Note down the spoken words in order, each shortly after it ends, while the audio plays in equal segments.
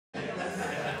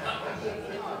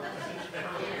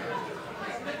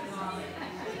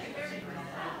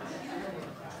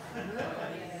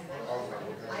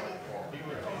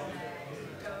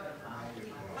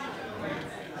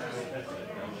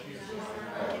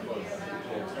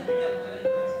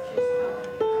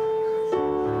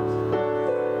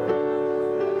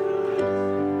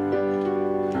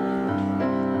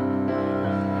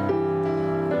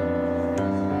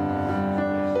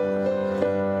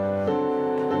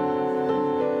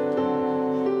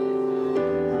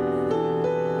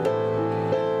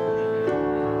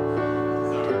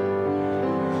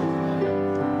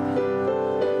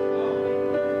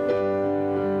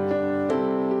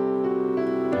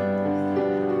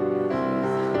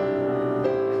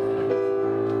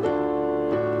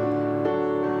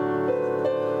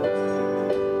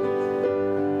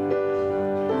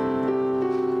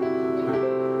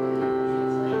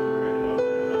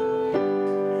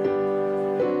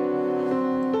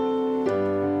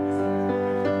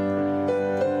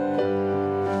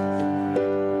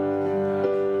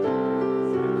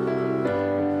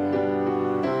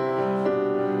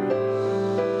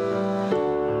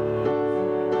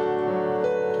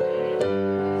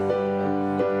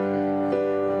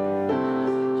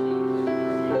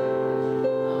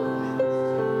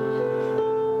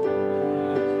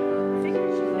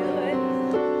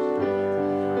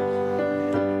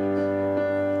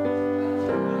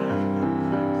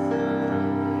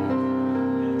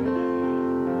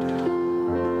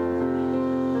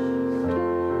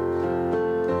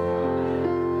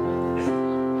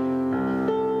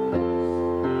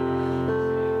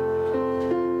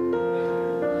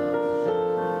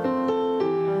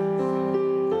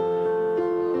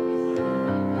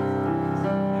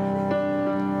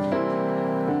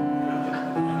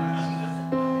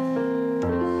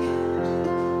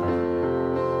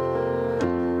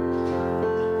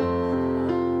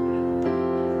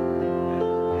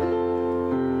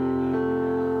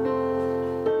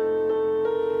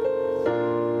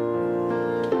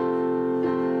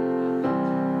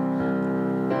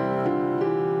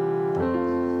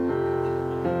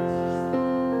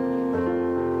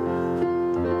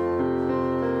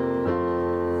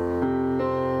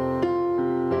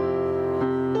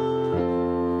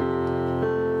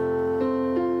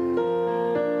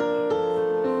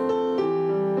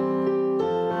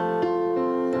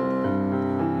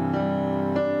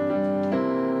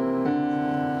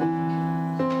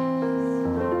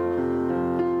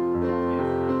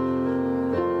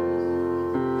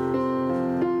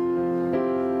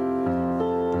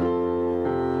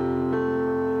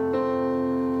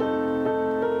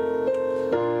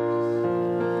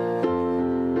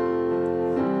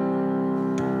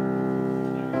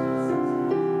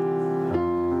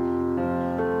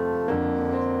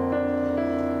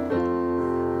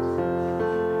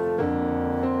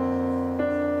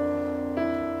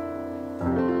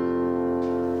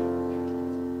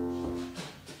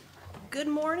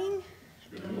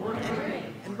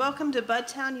welcome to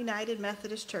Buddtown United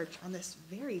Methodist Church on this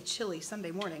very chilly Sunday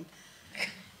morning.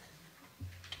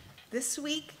 This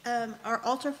week, our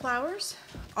altar flowers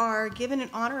are given in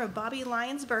honor of Bobby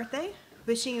Lyon's birthday,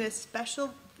 wishing you a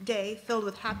special day filled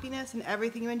with happiness and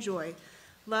everything you enjoy.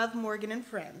 Love, Morgan and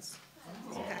friends.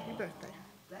 So happy birthday.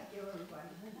 Thank you, everybody.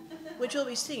 Which you'll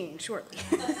be singing shortly.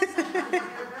 Remember,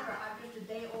 I'm just a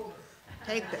day older.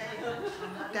 Take that.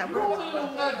 That You're works. only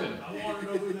 11. I want to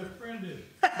know who that friend is.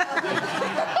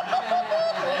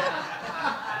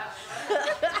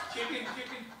 Chicken.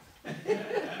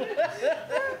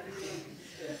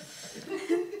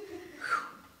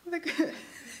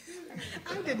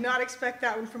 I did not expect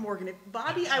that one from Morgan. If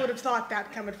Bobby, I would have thought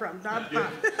that coming from, not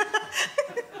Bob.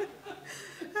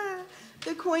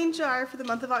 The coin jar for the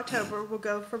month of October will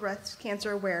go for breast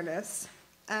cancer awareness.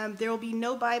 There will be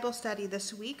no Bible study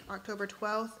this week, October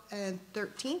 12th and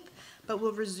 13th, but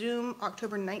we'll resume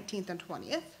October 19th and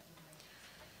 20th.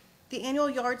 The annual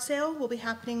yard sale will be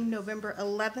happening November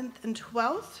 11th and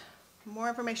 12th. More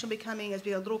information will be coming as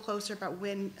we get a little closer about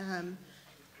when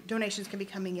donations can be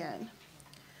coming in.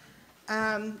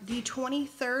 The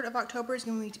 23rd of October is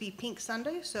going to be Pink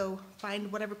Sunday, so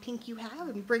find whatever pink you have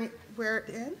and wear it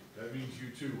in. That means you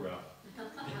too, Ralph.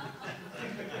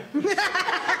 We'll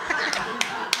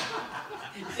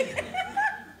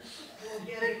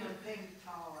get him a pink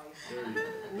tie.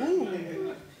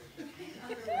 Ooh.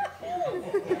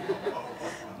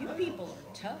 You people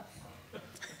are tough.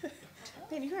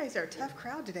 Man, you guys are a tough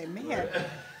crowd today, man.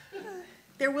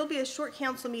 There will be a short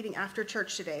council meeting after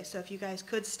church today, so if you guys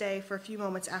could stay for a few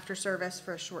moments after service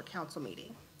for a short council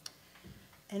meeting.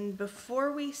 And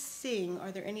before we sing,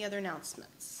 are there any other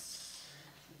announcements?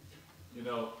 You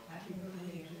know, Happy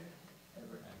birthday.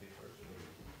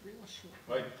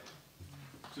 right,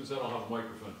 since I don't have a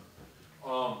microphone,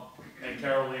 and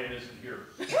Carol Ann isn't here,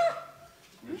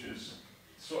 which is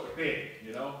sort of big,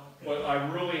 you know, but I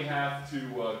really have to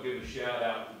give a shout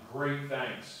out, great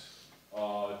thanks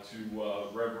to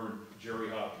Reverend Jerry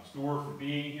Hopkins-Dorr for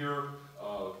being here,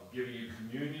 giving you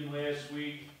communion last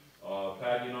week.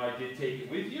 Patty and I did take it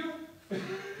with you.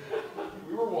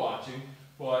 We were watching,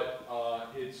 but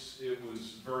it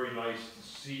was very nice to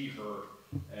see her,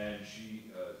 and she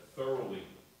thoroughly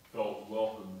felt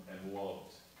welcome and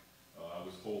loved. I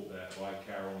was told that by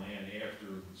Carol Ann after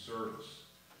the service.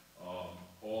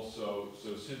 Also,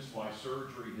 so since my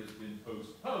surgery has been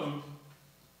postponed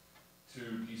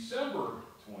to December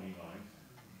 29th,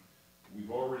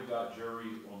 we've already got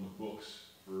Jerry on the books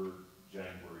for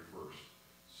January 1st.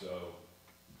 So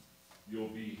you'll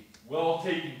be well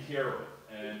taken care of.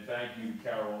 And thank you,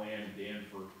 Carol Ann and Dan,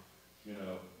 for,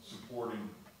 supporting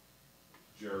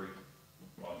Jerry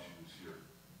while she was here.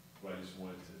 But I just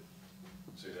wanted to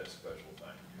say that special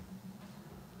thank you.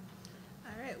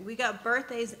 All right, we got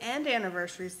birthdays and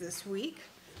anniversaries this week.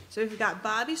 So we've got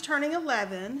Bobby's turning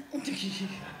 11.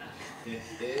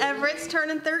 Everett's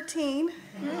turning 13.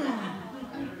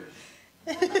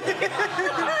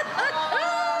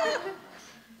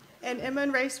 And Emma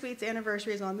and Ray Sweet's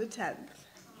anniversary is on the 10th.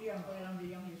 Gee, I'm glad I'm the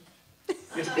youngest.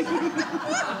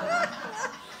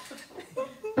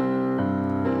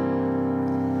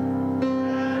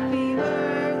 Happy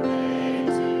birthday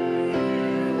to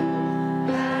you.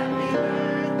 Happy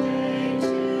birthday to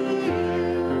you.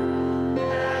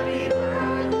 Happy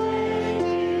birthday,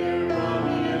 dear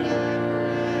Bobby and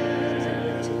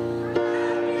Everett.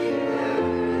 Happy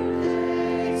birthday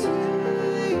to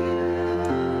you.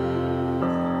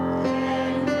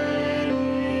 And many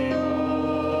more.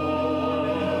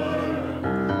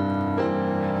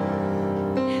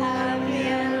 Happy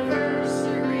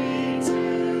anniversary to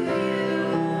you.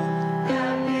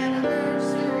 Happy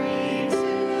anniversary to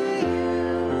you.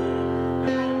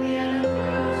 Happy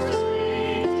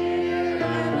anniversary, dear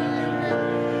Emily.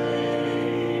 Happy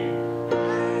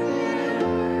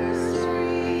anniversary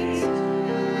to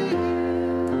you.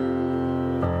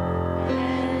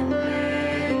 And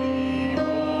many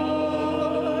more.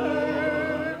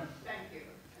 Thank you,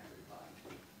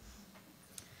 everybody.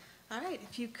 All right,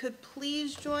 if you could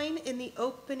please join in the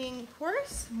opening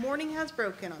chorus, Morning Has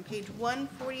Broken, on page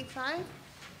 145,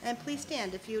 and please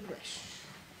stand if you would wish.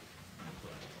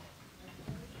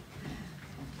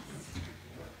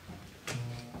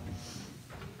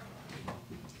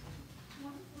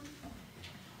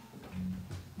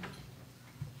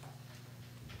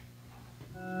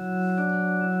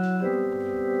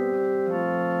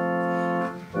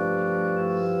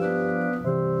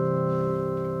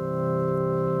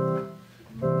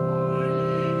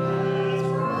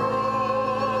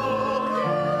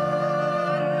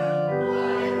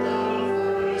 Like the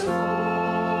first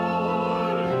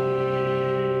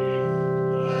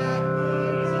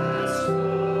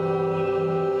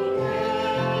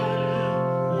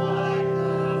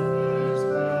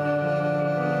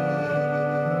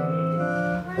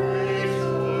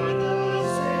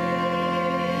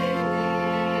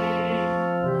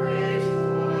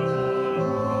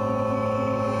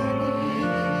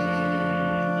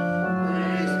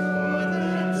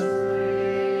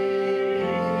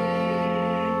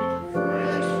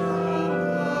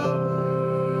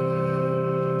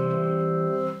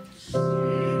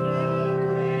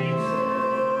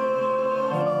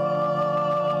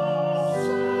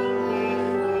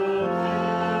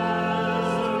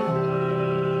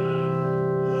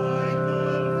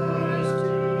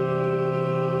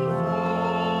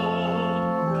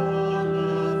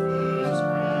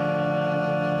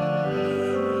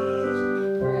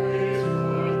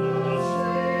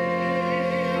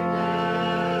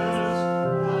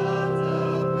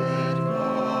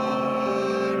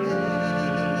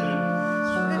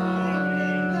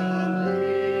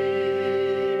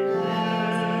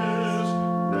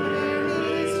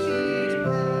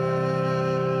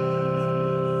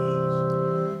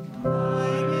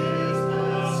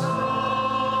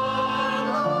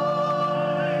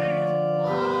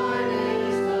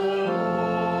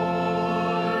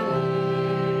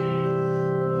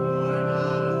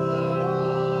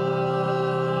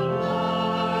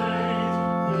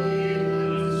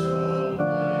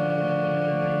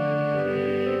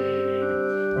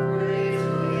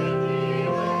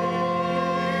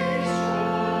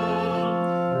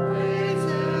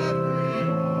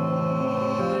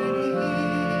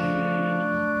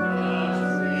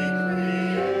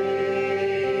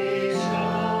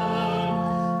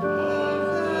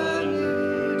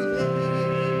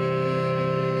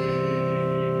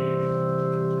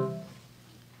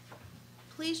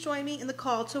Please join me in the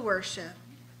call to worship.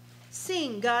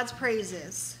 Sing God's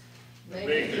praises.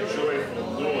 Make a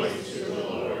joyful noise to the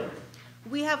Lord.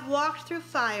 We have walked through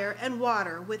fire and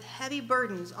water with heavy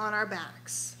burdens on our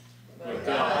backs. But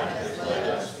God has led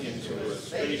us into a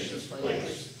spacious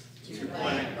place to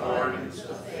plant gardens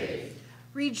of faith.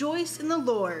 Rejoice in the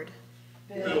Lord.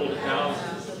 Build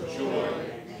houses of joy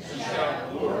and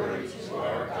shout glory to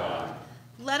our God.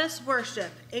 Let us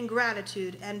worship in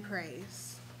gratitude and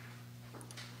praise.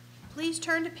 Please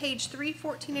turn to page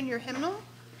 314 in your hymnal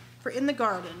for In the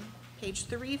Garden, page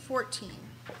 314.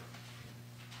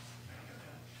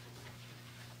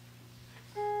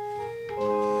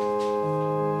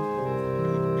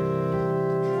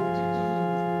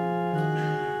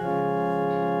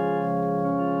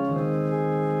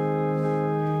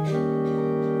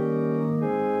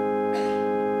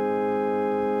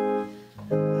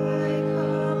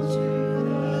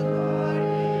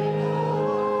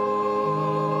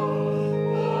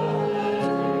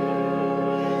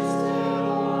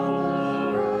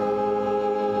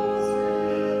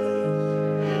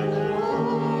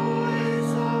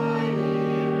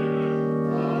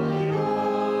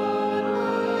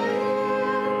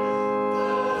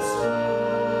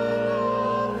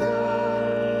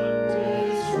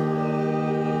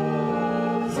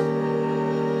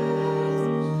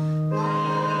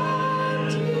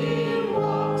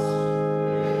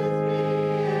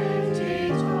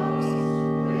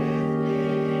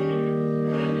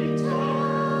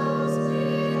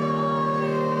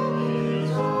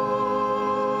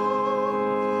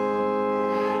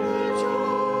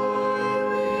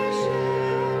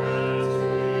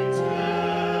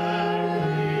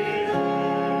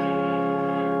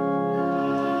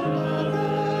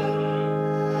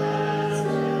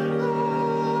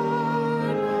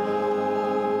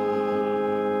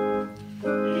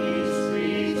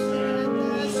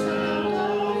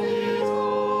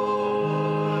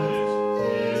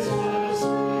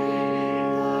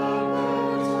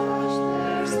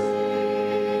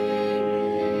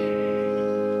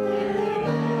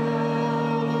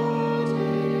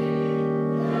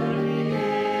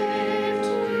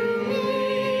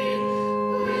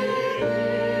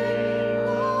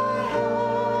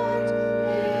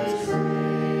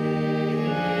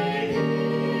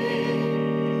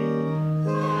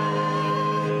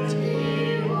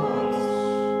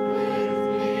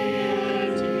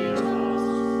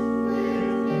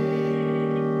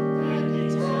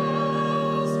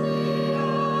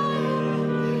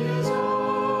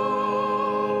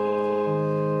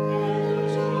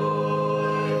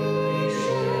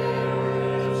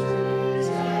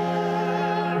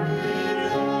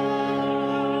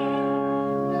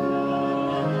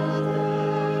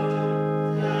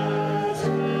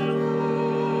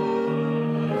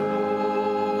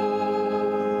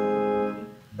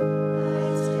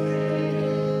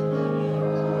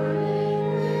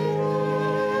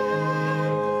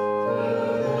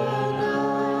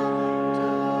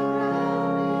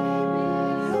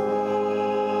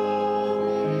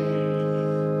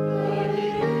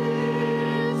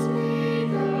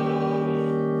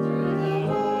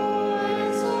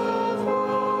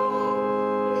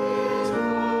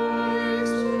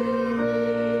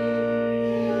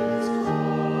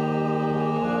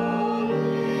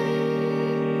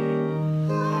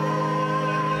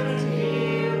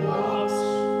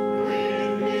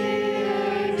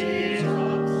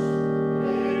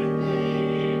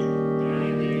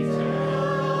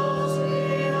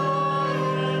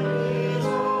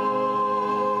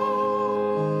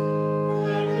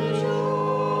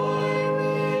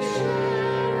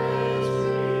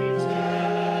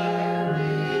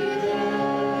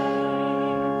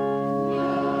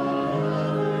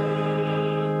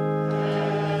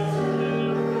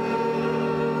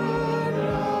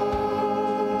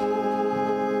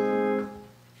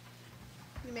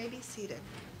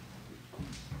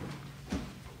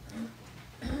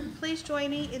 Please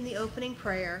join me in the opening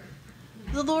prayer.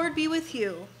 The Lord be with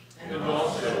you. And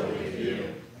also with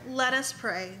you. Let us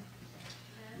pray.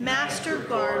 Master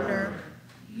Gardener,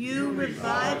 you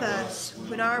revive us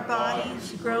when our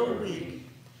bodies grow weak,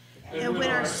 and when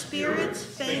our spirits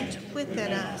faint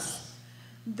within us.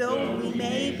 Though we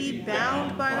may be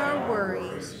bound by our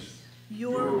worries,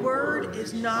 your word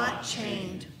is not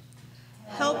chained.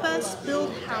 Help us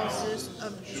build houses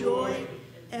of joy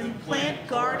and plant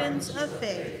gardens of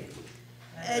faith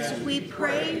as we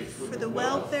pray for the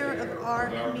welfare of our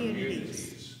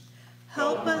communities.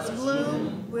 Help us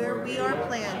bloom where we are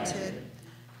planted,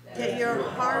 that your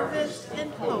harvest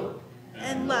and hope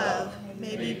and love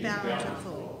may be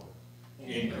bountiful.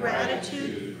 In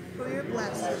gratitude for your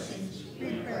blessings,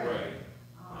 we pray.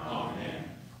 Amen.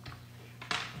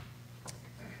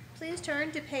 please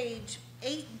turn to page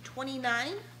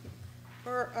 829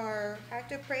 for our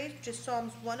act of praise, which is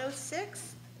Psalms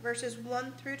 106, verses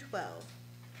 1 through 12.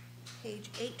 Page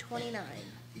 829.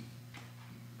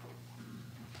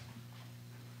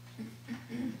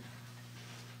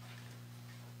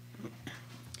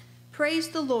 Praise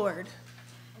the Lord.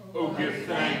 Oh, give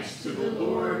thanks to the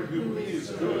Lord who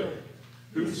is good,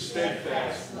 whose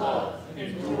steadfast love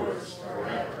endures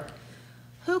forever.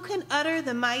 Who can utter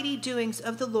the mighty doings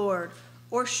of the Lord,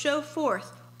 or show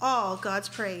forth all God's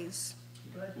praise?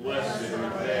 Blessed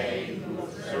are they who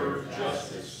observe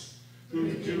justice,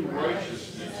 who do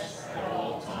righteousness at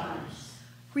all times.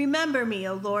 Remember me,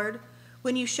 O Lord,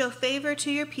 when you show favor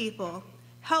to your people.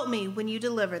 Help me when you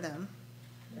deliver them.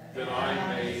 That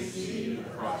I may see the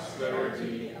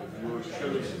prosperity of your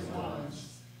chosen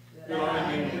ones, that I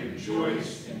may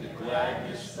rejoice in the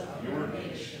gladness of your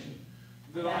nation,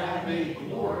 that I may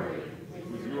glory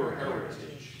with your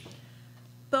heritage.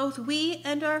 Both we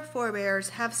and our forebears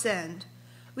have sinned.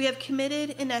 We have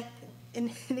committed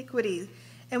iniquity,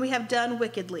 and we have done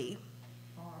wickedly.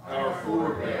 Our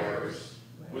forebears,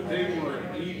 when they were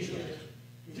in Egypt,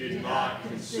 did not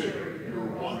consider your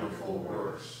wonderful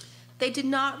works. They did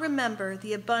not remember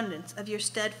the abundance of your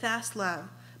steadfast love,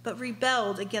 but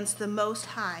rebelled against the Most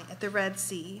High at the Red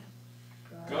Sea.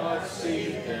 God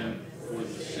saved them for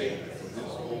the sake of his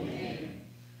holy name,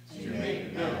 to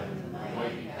make known the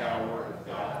mighty power of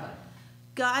God.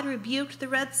 God rebuked the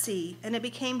Red Sea, and it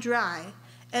became dry,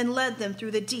 and led them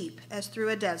through the deep as through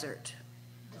a desert.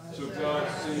 So God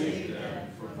saved them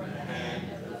from the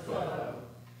hand of the foe,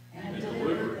 and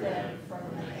delivered them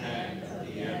from the hand of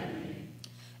the enemy.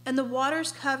 And the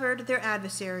waters covered their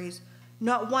adversaries,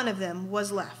 not one of them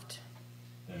was left.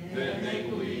 And then they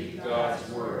believed God's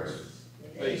words.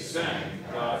 They sang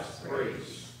God's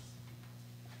praise.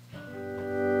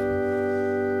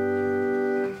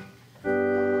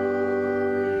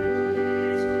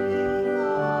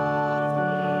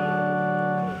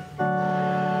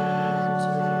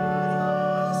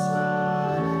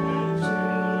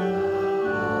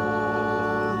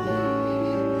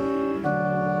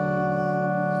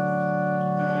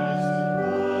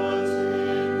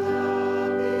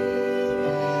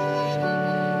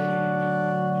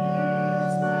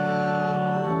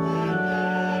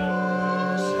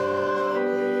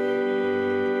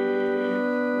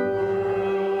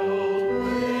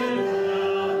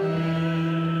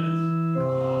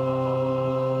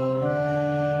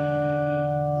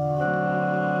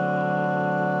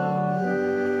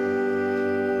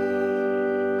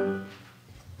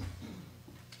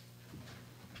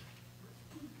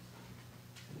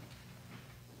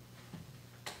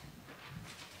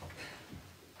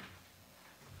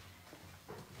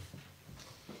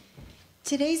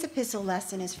 Today's epistle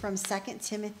lesson is from 2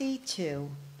 Timothy 2,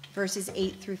 verses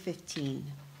 8 through 15.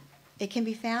 It can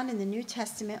be found in the New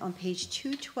Testament on page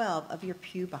 212 of your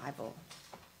Pew Bible.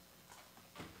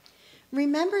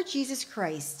 Remember Jesus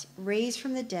Christ, raised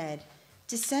from the dead,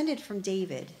 descended from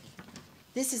David.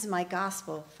 This is my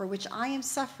gospel, for which I am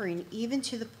suffering even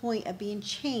to the point of being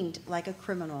chained like a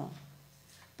criminal.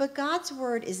 But God's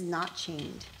word is not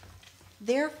chained.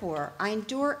 Therefore, I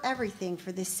endure everything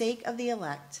for the sake of the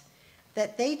elect,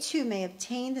 that they too may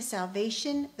obtain the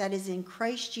salvation that is in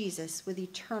Christ Jesus with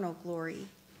eternal glory.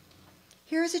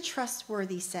 Here is a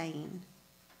trustworthy saying: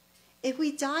 if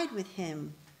we died with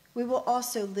him, we will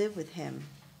also live with him.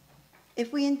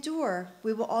 If we endure,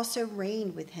 we will also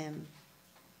reign with him.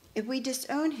 If we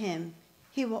disown him,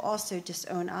 he will also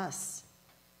disown us.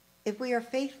 If we are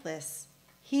faithless,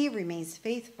 he remains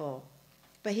faithful,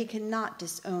 but he cannot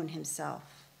disown himself.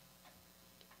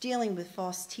 Dealing with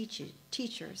false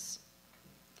teachers.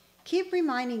 Keep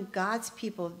reminding God's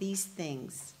people of these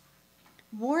things.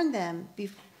 Warn them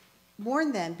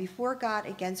before God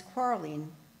against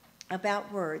quarreling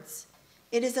about words.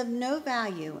 It is of no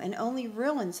value and only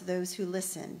ruins those who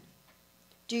listen.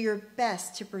 Do your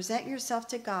best to present yourself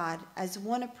to God as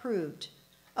one approved,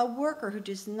 a worker who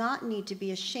does not need to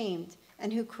be ashamed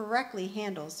and who correctly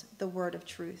handles the word of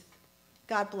truth.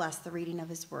 God bless the reading of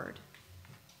his word.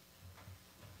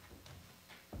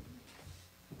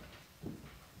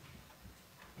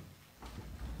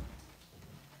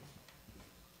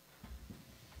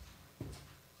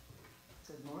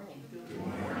 Good morning. Good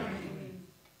morning.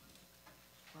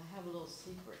 I have a little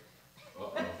secret.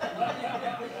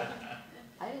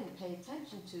 I didn't pay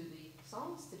attention to the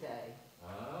songs today.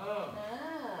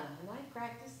 And I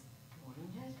practiced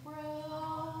Morning Has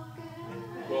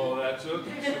Broken. Well, that's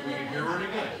okay, so we can hear it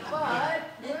again. But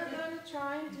we're going to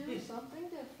try and do something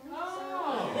different.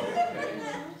 Oh, So,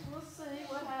 okay. we'll see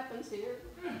what happens here.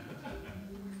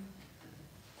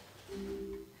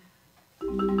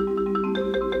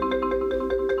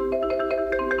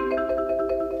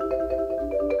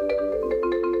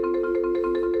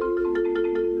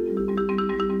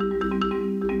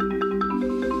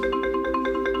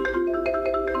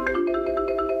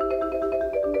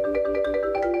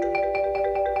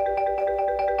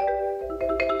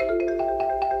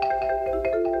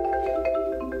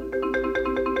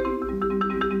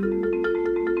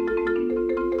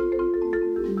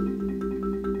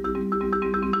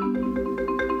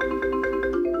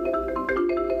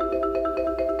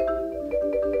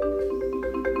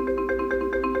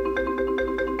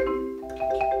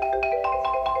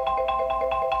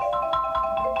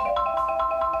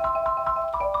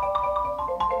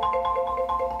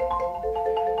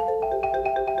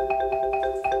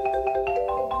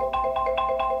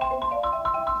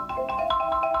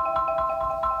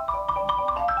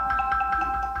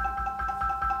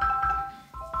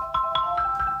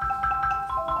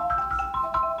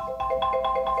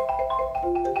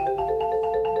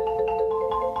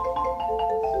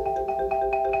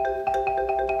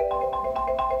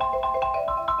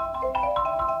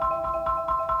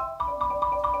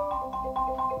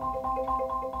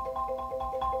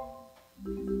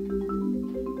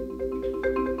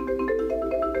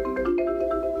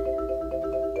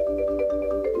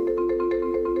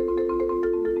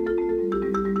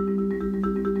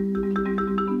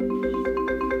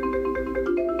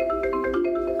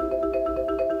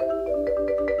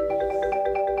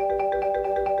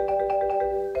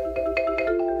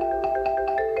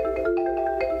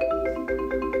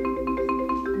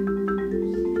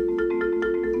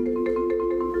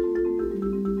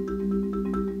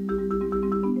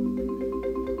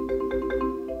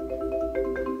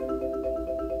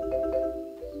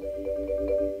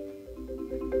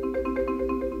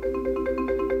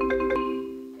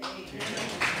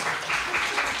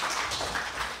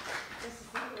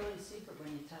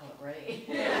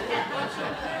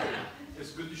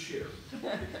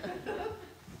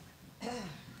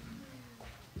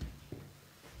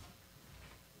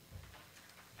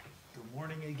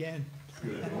 again.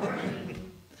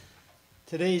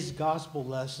 Today's gospel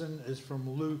lesson is from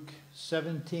Luke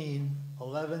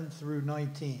 17:11 through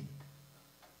 19.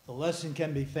 The lesson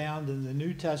can be found in the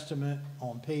New Testament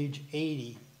on page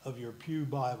 80 of your Pew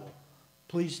Bible.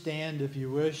 Please stand if you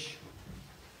wish.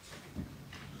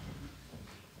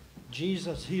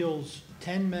 Jesus heals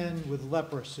 10 men with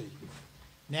leprosy.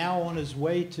 Now on his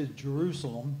way to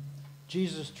Jerusalem,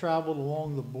 Jesus traveled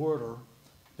along the border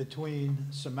between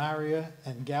Samaria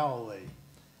and Galilee.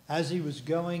 As he was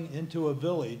going into a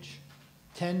village,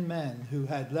 10 men who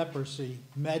had leprosy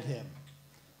met him.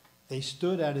 They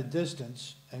stood at a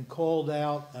distance and called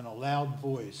out in a loud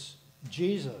voice,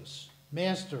 "Jesus,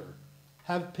 Master,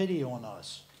 have pity on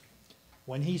us."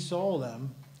 When he saw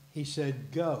them, he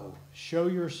said, "Go, show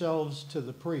yourselves to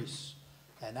the priests."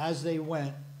 And as they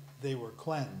went, they were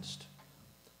cleansed.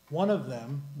 One of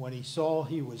them, when he saw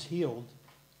he was healed,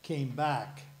 came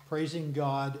back, praising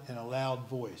God in a loud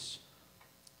voice.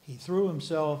 He threw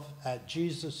himself at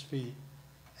Jesus' feet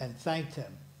and thanked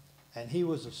him, and he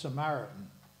was a Samaritan.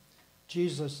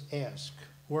 Jesus asked,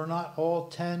 "Were not all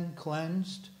 10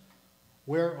 cleansed?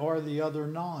 Where are the other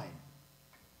 9?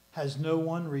 Has no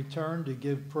one returned to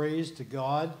give praise to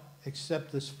God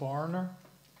except this foreigner?"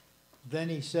 Then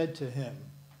he said to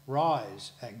him,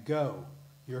 "Rise and go.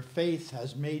 Your faith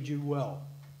has made you well."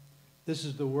 This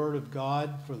is the word of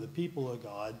God for the people of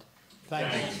God.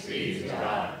 Thanks be to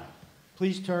God.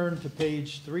 Please turn to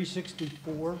page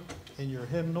 364 in your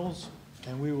hymnals,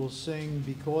 and we will sing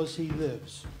 "Because He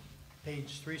Lives."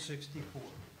 Page 364.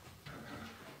 Jesus.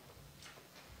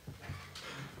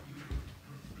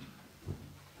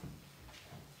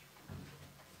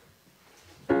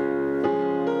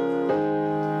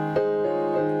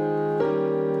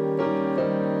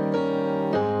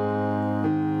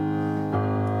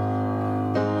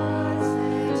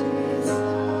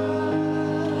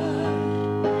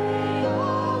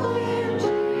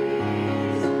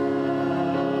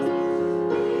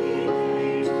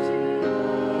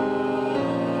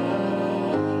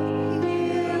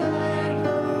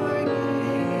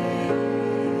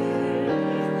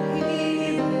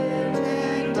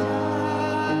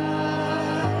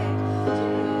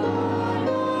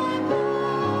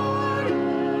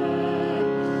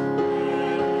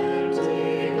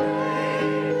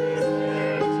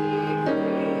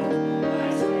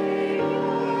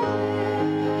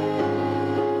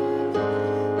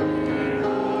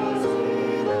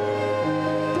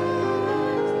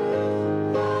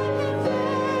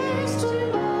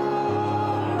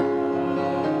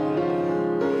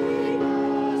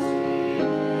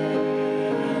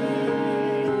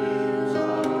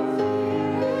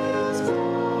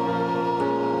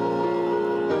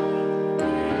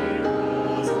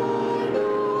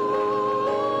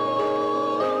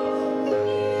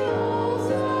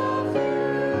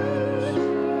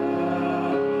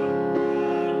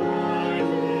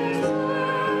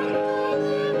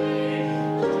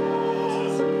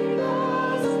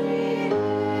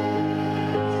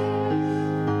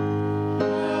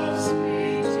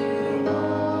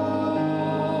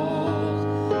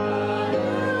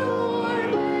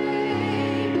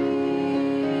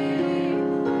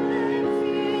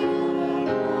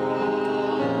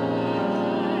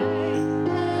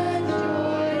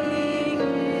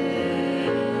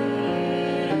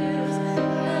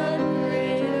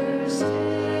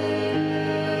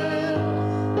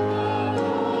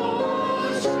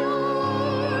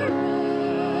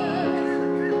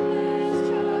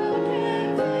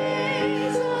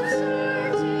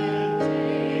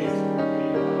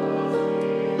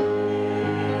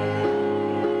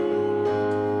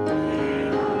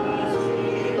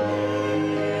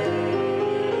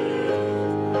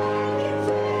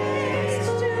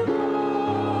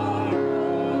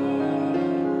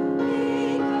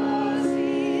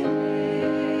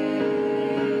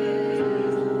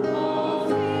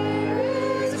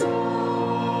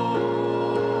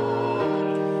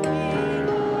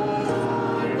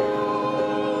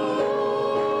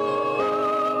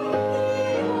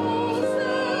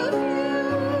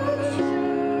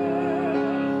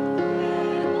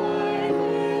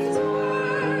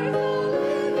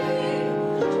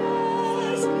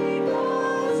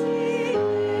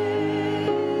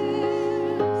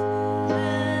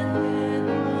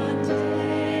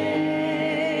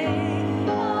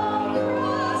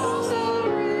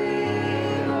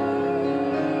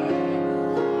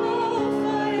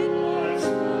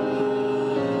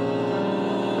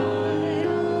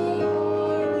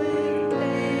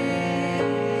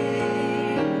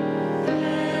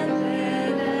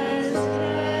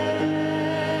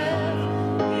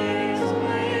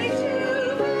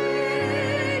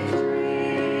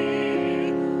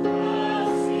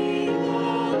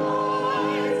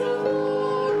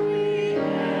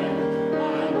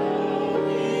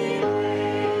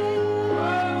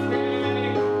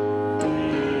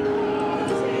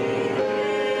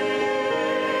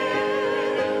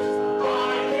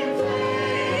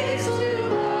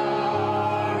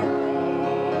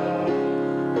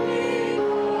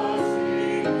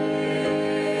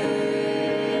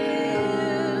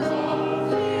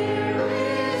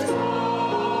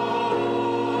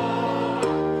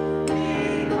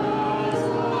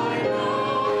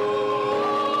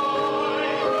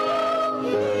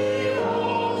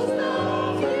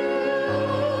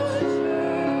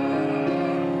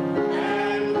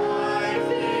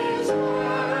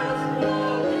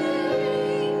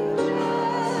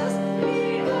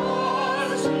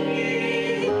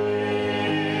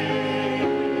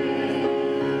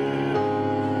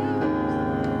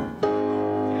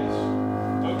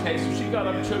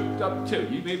 got them choked up too.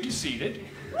 You may be seated.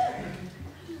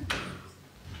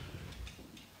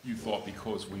 You thought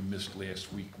because we missed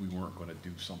last week we weren't going to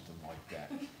do something like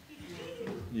that.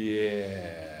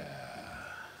 Yeah.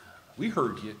 We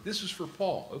heard you. This is for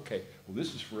Paul. Okay. Well,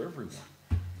 this is for everyone.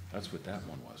 That's what that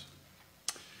one was.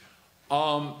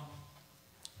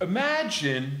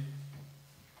 Imagine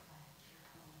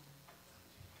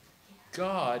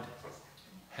God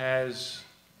has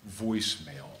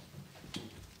voicemail,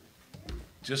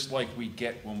 just like we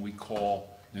get when we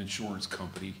call an insurance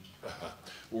company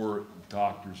or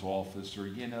doctor's office, or,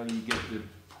 you know, you get the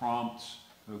prompts,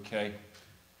 okay?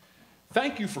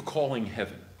 Thank you for calling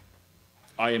heaven.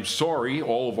 I am sorry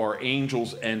all of our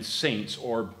angels and saints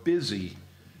are busy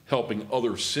helping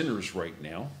other sinners right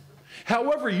now.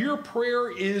 However, your prayer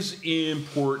is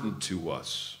important to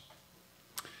us,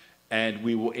 and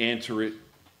we will answer it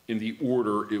in the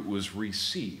order it was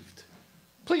received.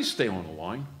 Please stay on the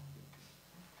line.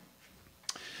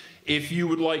 If you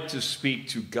would like to speak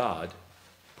to God,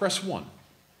 press 1.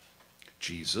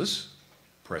 Jesus,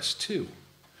 press 2.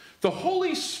 The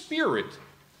Holy Spirit,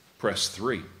 press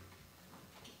 3.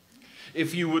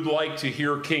 If you would like to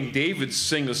hear King David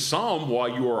sing a psalm while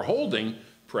you are holding,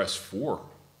 press 4.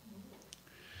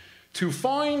 To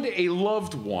find a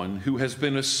loved one who has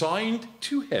been assigned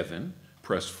to heaven,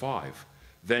 press 5.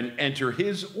 Then enter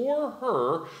his or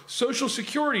her social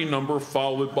security number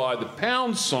followed by the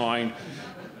 #.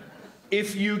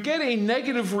 If you get a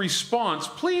negative response,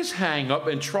 please hang up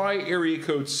and try area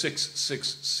code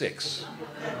 666.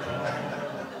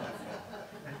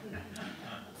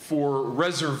 For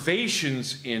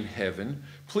reservations in heaven,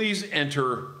 please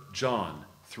enter John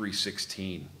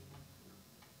 3:16.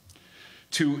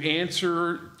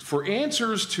 For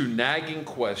answers to nagging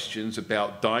questions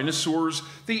about dinosaurs,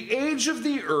 the age of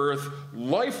the earth,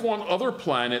 life on other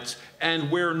planets, and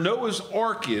where Noah's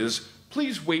Ark is,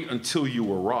 please wait until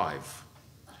you arrive.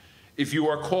 If you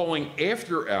are calling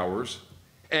after hours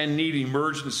and need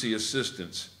emergency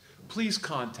assistance, please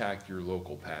contact your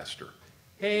local pastor.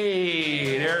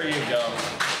 Hey, there you go.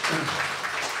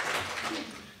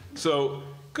 So,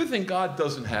 good thing God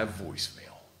doesn't have voicemail.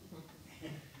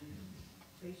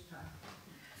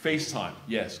 FaceTime,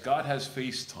 yes, God has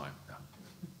FaceTime.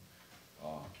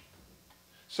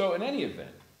 So in any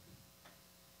event,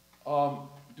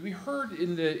 we heard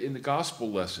in the gospel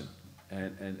lesson,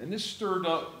 and this stirred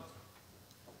up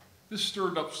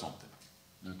something,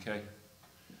 okay?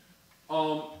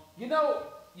 You know,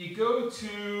 you go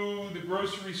to the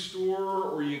grocery store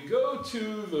or you go to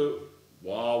the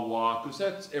Wawa, because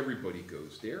that's everybody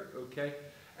goes there, okay?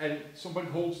 And somebody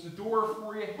holds the door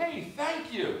for you. Hey,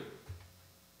 thank you.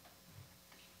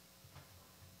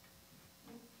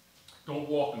 Don't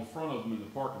walk in front of them in the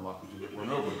parking lot because you get run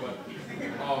over.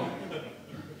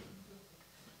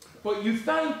 But you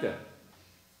thank them.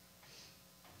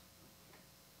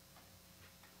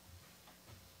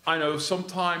 I know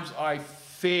sometimes I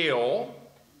fail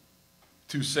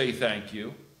to say thank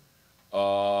you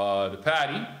to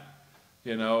Patty,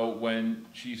 you know, when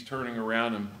she's turning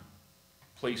around and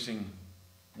placing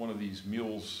one of these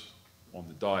meals on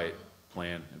the diet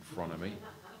plan in front of me.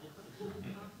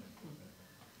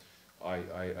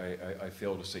 I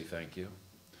fail to say thank you.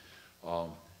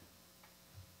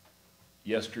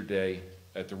 Yesterday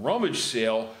at the rummage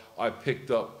sale, I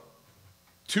picked up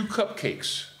 2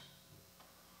 cupcakes.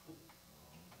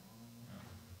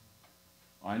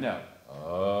 I know.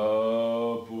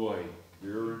 Oh boy,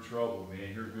 you're in trouble,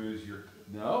 man. Here goes your...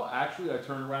 No, actually I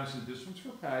turned around and said, this one's for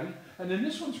Patty, and then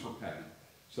this one's for Patty.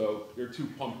 So they're 2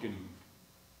 pumpkin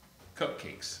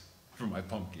cupcakes. For my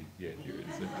pumpkin, yeah, here it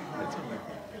is. That's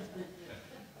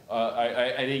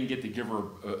I didn't get to give her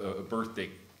a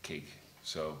birthday cake,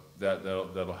 so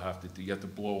that'll have to do. You have to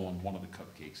blow on one of the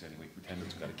cupcakes anyway, pretend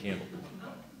it's got a candle.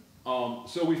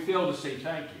 So we failed to say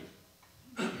thank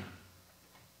you.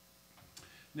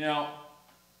 Now,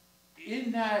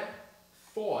 in that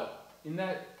thought, in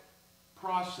that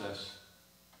process,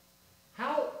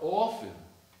 how often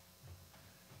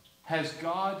has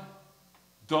God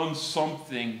done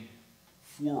something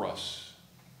for us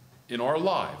in our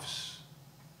lives,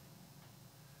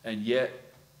 and yet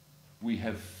we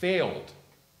have failed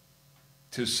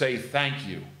to say thank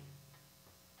you?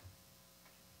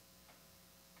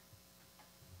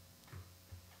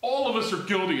 All of us are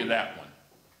guilty of that one.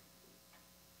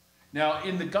 Now,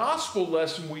 in the gospel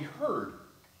lesson we heard,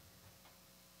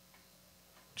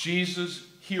 Jesus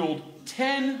healed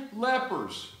 10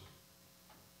 lepers,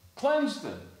 cleansed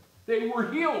them. They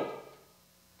were healed.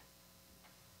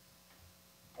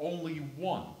 Only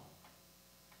 1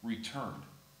 returned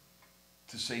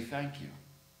to say thank you.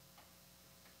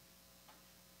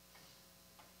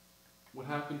 What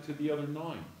happened to the other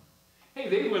 9? Hey,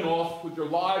 they went off with their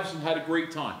lives and had a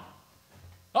great time.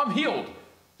 I'm healed.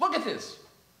 Look at this.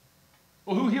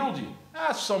 Well, who healed you?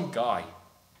 Some guy.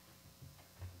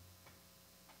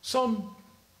 Some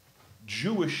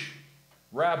Jewish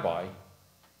rabbi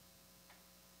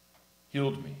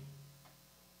healed me.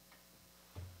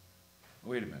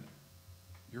 Wait a minute.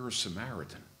 You're a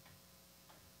Samaritan.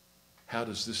 How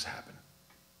does this happen?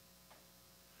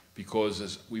 Because,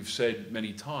 as we've said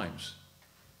many times,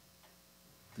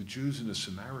 the Jews and the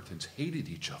Samaritans hated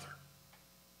each other.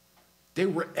 They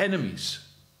were enemies.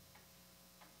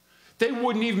 They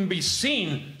wouldn't even be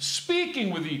seen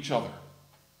speaking with each other.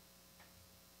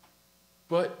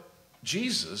 But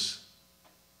Jesus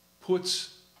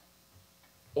puts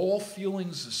all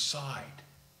feelings aside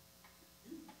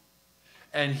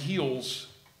and heals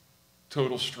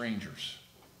total strangers.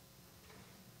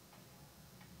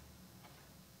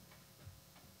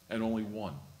 And only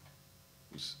one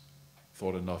was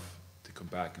thought enough to come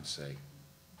back and say,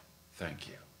 thank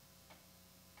you.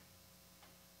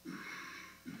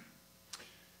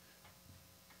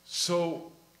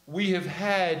 So we have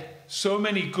had so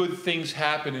many good things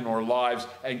happen in our lives,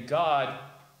 and God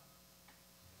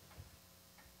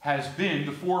has been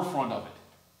the forefront of it.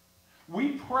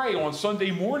 We pray on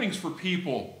Sunday mornings for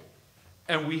people,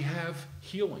 and we have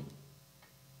healing.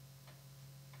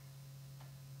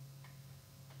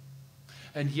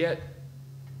 And yet,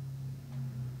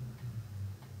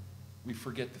 we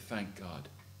forget to thank God.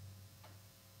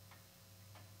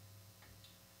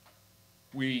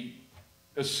 We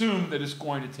assume that it's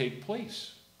going to take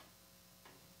place.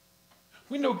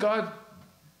 We know God,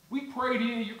 we pray to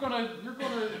you, you're gonna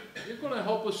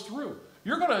help us through.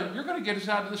 You're gonna get us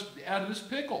out of this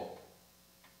pickle.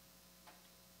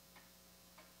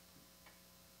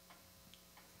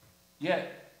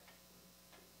 Yet,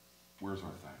 where's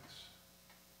our thanks?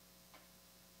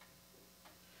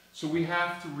 So we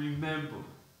have to remember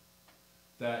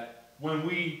that when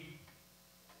we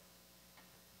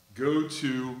go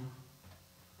to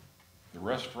the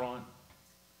restaurant,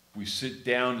 we sit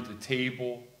down at the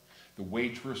table, the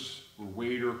waitress or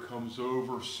waiter comes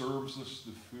over, serves us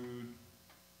the food.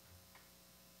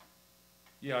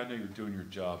 Yeah, I know you're doing your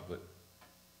job, but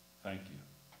thank you.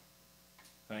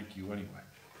 Thank you anyway.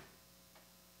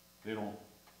 They don't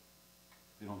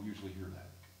usually hear that.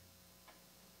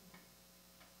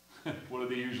 What do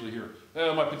they usually hear?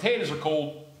 My potatoes are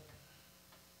cold.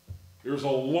 There's a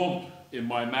lump in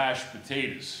my mashed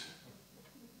potatoes.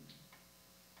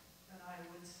 And I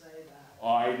would say that.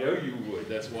 I know you would.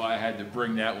 That's why I had to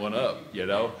bring that one up, you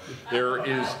know. There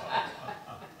is...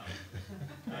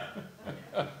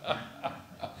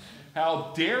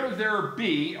 How dare there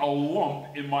be a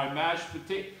lump in my mashed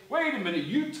potato? Wait a minute,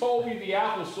 you told me the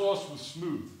applesauce was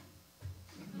smooth.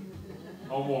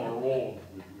 I'm on a roll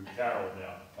with Carol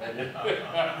now. I had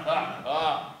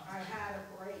a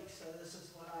break, so this is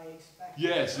what I expected.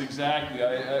 Yes, exactly.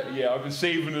 I've been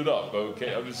saving it up,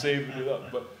 okay? I've been saving it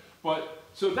up. But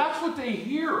so that's what they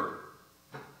hear.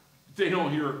 They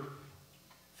don't hear,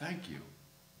 thank you.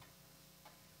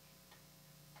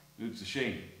 It's a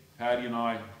shame. Patty and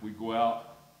I, we go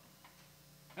out,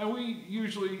 and we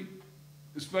usually,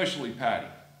 especially Patty,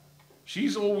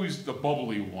 she's always the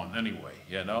bubbly one anyway,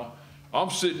 you know?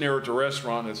 I'm sitting there at the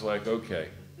restaurant, and it's like, okay,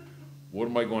 what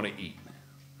am I going to eat?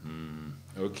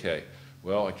 Okay,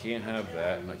 well, I can't have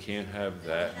that, and I can't have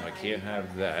that, and I can't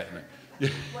have that.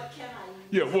 What can I eat?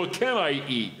 Yeah, what can I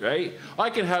eat, right? I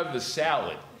can have the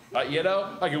salad, you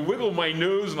know? I can wiggle my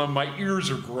nose, and my ears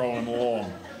are growing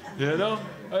long, you know?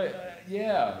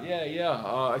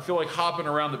 I feel like hopping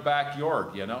around the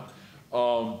backyard, you know?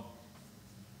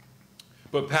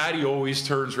 But Patty always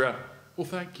turns around, well,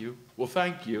 thank you. Well,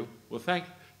 thank you. Well,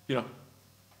 you know.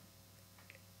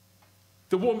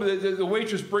 The woman, the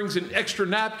waitress brings an extra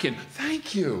napkin.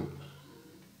 Thank you.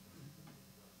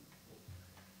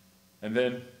 And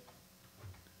then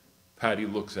Patty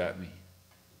looks at me.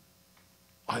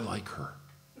 I like her.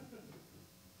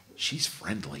 She's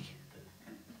friendly.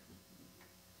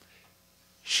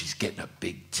 She's getting a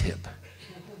big tip.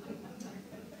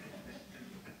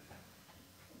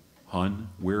 Hun,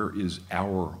 where is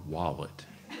our wallet?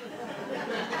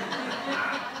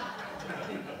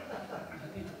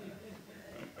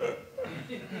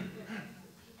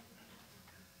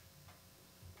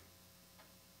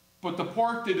 But the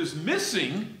part that is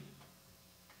missing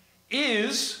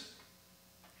is,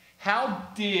 how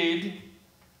did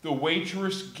the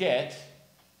waitress get,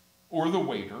 or the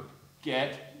waiter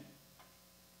get,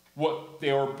 what they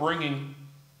are bringing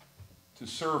to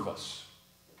serve us?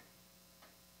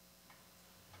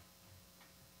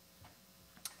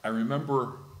 I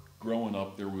remember growing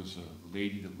up, there was a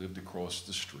lady that lived across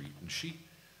the street, and she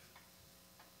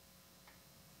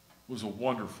was a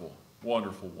wonderful,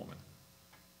 wonderful woman.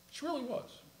 She really was,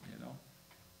 you know.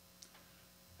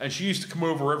 And she used to come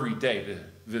over every day to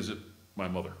visit my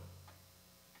mother.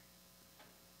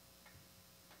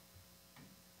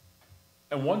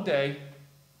 And one day,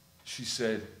 she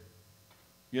said,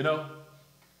 you know,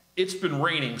 it's been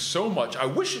raining so much. I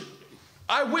wish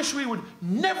we would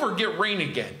never get rain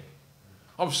again.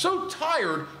 I'm so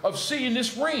tired of seeing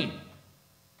this rain.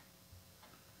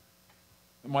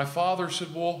 And my father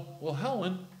said, well,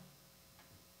 Helen,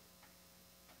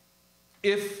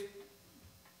 if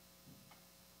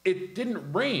it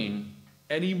didn't rain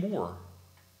anymore,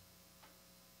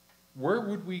 where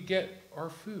would we get our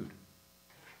food?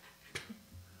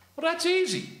 Well, that's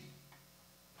easy.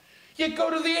 You go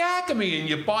to the Acme and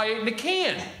you buy it in a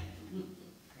can.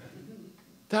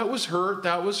 That was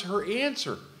her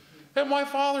answer. And my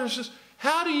father says,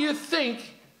 how do you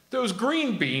think those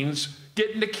green beans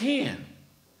get in a can?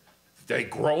 They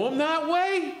grow them that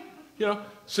way? You know,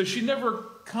 so she never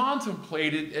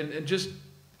contemplated and just,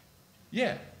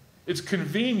 yeah, it's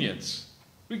convenience.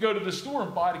 We go to the store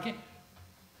and buy the can.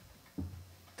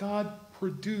 God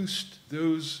produced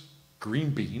those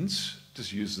green beans,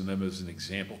 just using them as an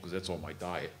example because that's on my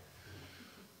diet.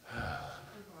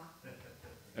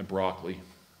 And broccoli.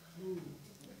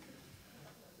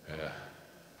 Yeah.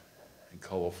 And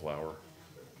cauliflower.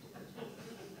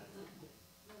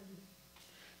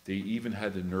 They even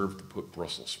had the nerve to put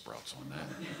Brussels sprouts on that.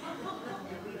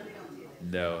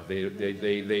 No,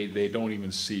 they don't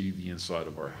even see the inside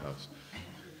of our house.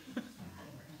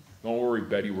 Don't worry,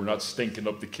 Betty, we're not stinking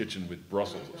up the kitchen with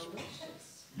Brussels sprouts.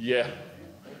 Yeah.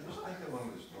 Just think of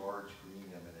them as large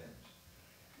green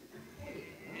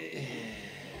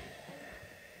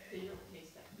M&Ms.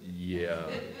 Yeah.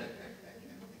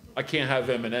 I can't have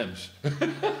M&Ms.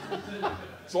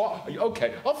 So,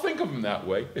 okay, I'll think of them that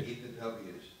way. Eat the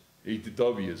W's. Eat the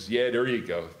W's. Yeah, there you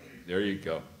go. There you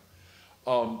go.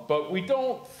 But we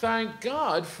don't thank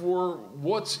God for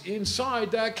what's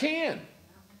inside that can.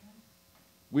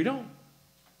 We don't.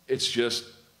 It's just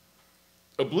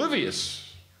oblivious.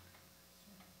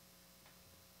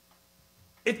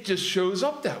 It just shows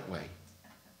up that way.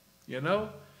 You know?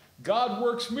 God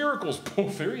works miracles.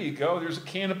 Boom, there you go. There's a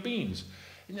can of beans.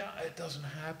 No, it doesn't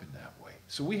happen that way.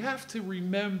 So we have to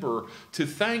remember to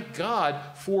thank God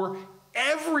for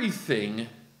everything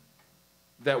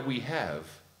that we have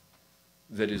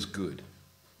that is good.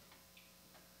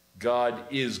 God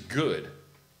is good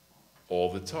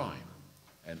all the time.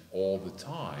 And all the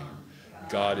time,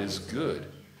 God is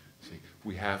good. See,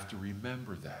 we have to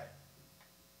remember that.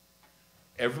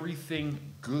 Everything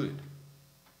good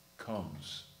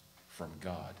comes from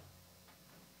God.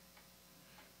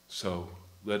 So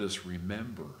let us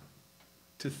remember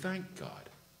to thank God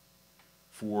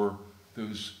for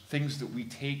those things that we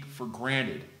take for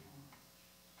granted,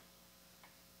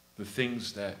 the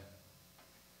things that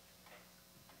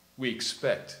we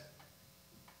expect.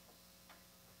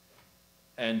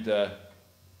 And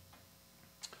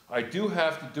I do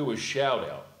have to do a shout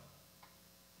out,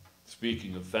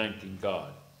 speaking of thanking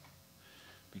God,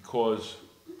 because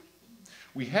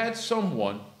we had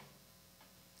someone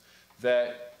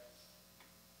that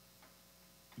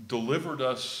delivered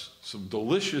us some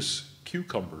delicious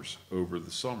cucumbers over the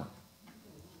summer.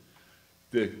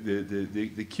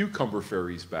 The cucumber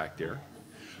fairies back there.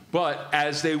 But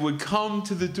as they would come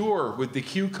to the door with the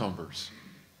cucumbers,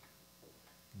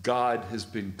 God has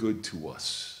been good to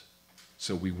us,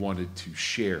 so we wanted to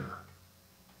share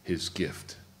his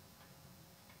gift.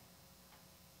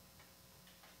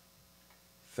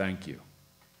 Thank you.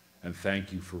 And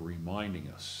thank you for reminding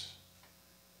us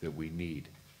that we need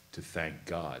to thank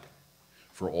God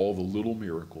for all the little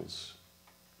miracles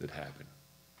that happen,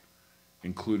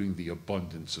 including the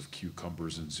abundance of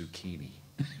cucumbers and zucchini.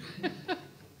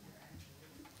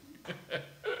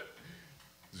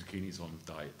 Zucchini's on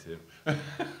the diet too.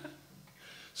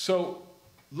 So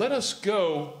let us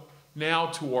go now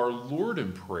to our Lord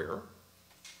in prayer.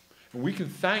 And we can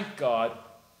thank God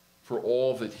for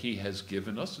all that he has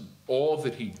given us and all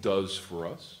that he does for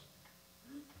us.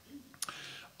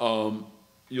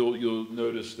 You'll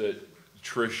notice that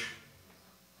Trish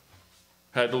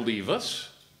had to leave us.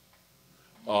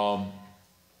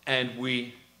 And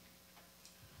we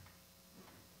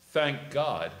thank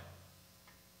God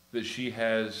that she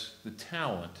has the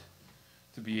talent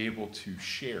to be able to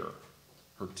share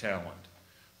her talent.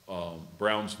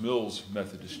 Browns Mills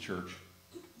Methodist Church,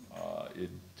 it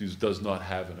does not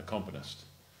have an accompanist.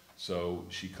 So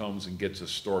she comes and gets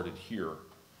us started here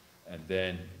and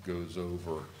then goes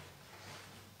over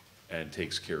and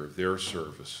takes care of their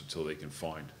service until they can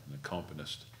find an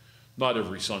accompanist. Not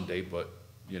every Sunday, but,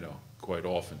 quite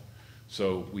often.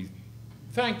 So we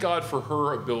thank God for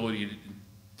her ability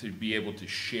to be able to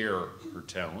share her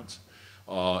talents.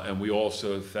 And we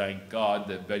also thank God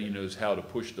that Betty knows how to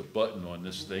push the button on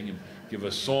this thing and give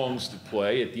us songs to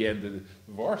play at the end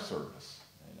of our service.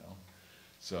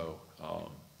 So,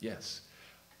 yes.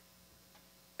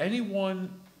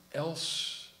 Anyone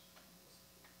else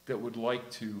that would like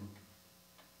to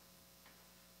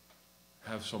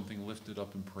have something lifted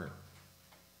up in prayer?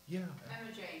 Yeah.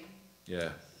 Emma Jane. Yeah,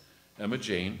 Emma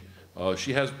Jane.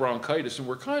 She has bronchitis, and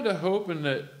we're kind of hoping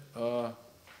that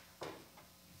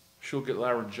she'll get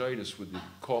laryngitis with the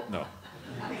cough. No.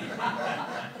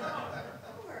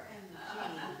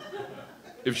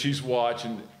 If she's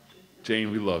watching,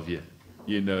 Jane, we love you.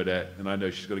 You know that, and I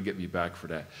know she's going to get me back for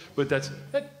that. But that's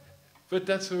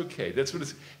okay. That's what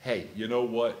it's. Hey, you know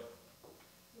what?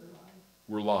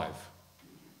 We're live.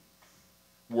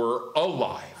 We're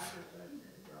alive.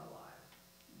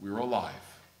 We're alive.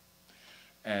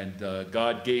 And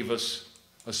God gave us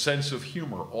a sense of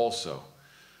humor also.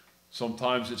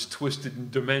 Sometimes it's twisted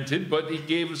and demented, but He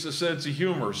gave us a sense of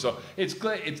humor. So it's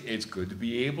good to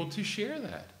be able to share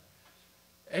that.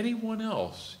 Anyone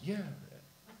else? Yeah.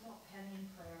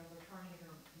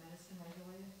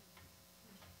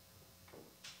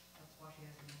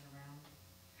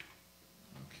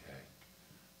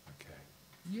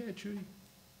 Yeah, Judy.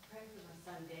 Pray for my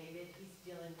son David. He's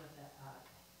dealing with a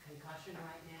concussion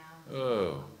right now.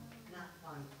 Oh. Not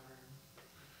fun for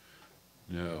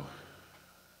him.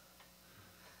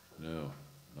 No,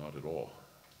 not at all.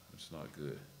 It's not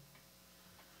good.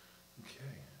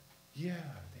 Okay. Yeah,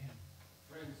 Dan.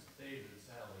 Friends Dave and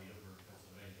Sally over in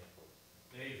Pennsylvania.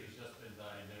 Dave has just been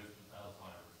diagnosed with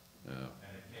Alzheimer's. Yeah.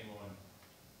 And it came on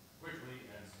quickly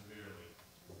and severely.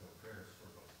 So prayers for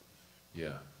both.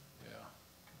 Yeah.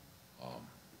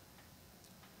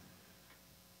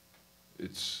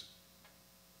 It's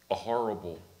a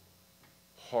horrible,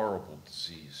 horrible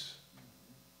disease.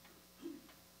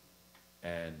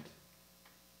 And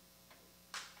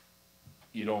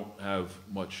you don't have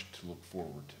much to look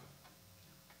forward to.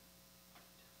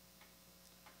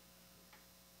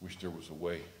 Wish there was a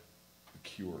way, a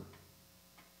cure,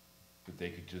 that they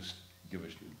could just give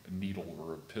us a needle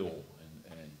or a pill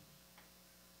and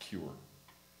cure.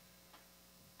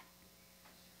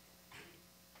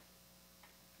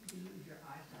 You can lose your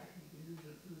eyesight, you can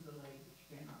lose a leg, but you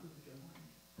cannot lose your mind.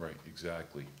 Right,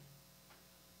 exactly.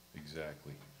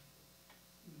 Exactly.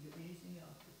 You can do anything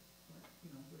else,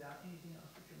 without anything else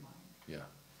but your mind. Yeah.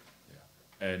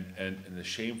 And the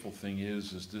shameful thing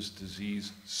is this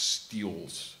disease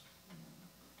steals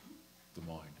the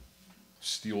mind,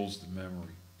 steals the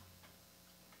memory.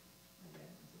 My dad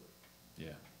went through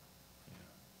it. Yeah.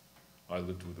 I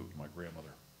lived with it with my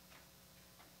grandmother.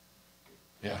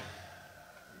 Yeah.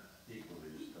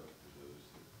 Equally as tough to those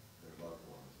their loved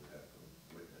ones that have to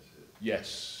witness it.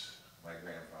 Yes. My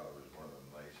grandfather was one of the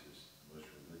nicest, most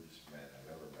religious men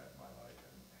I've ever met in my life,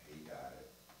 and he got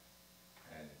it.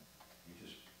 And it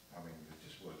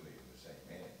just wasn't even the same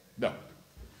man. No.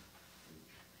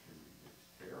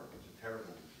 It's terrible. It's a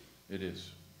terrible disease. It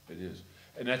is. It is.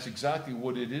 And that's exactly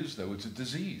what it is, though. It's a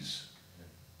disease.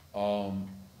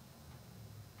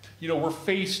 We're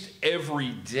faced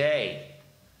every day.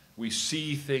 We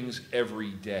see things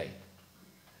every day.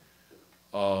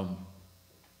 And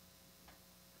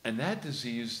that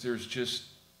disease, there's just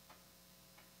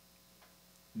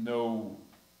no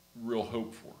real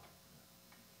hope for.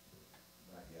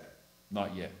 Not yet.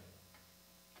 Not yet.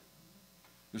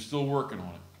 They're still working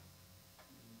on it.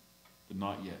 But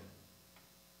not yet.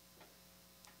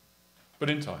 But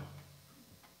in time,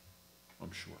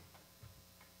 I'm sure.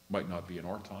 Might not be in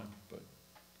our time, but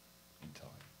in time.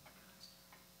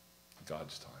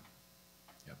 God's time.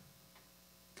 Yep.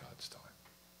 God's time.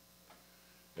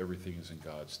 Everything is in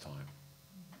God's time.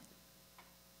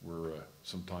 We're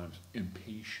sometimes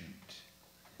impatient.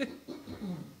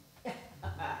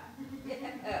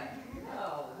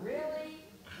 Oh, really?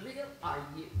 Are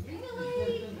you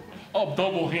really? I'll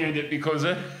double-hand it because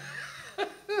I've had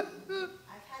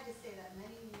to say that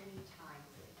many, many times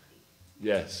lately.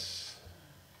 Yes.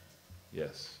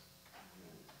 Yes.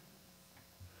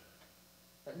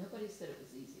 But nobody said it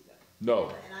was easy, though. No.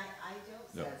 And I don't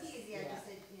say No. it's easy, I Yeah. just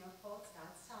said, Paul, it's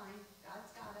God's time,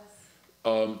 God's got us.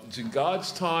 It's in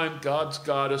God's time. God's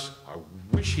got us. I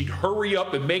wish He'd hurry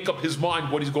up and make up His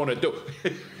mind what He's going to do.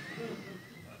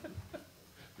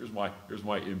 Here's my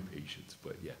impatience,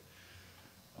 but yeah.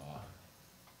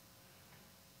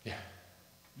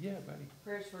 Yeah, buddy.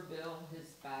 Prayers for Bill, his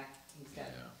back, he's got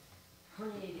Yeah.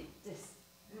 herniated disc.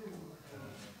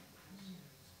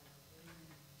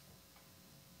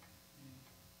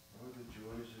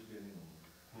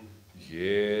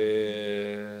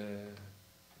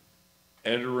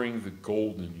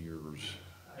 golden years.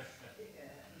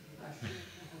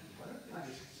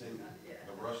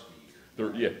 The rusty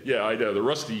year. Yeah, I know, the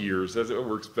rusty years, that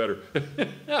works better.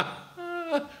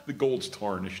 The gold's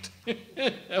tarnished.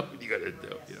 What you gotta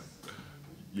do, you know?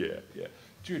 Yeah.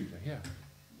 Judy, yeah.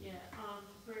 Yeah,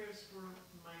 prayers for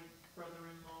my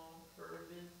brother-in-law,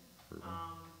 Irvin.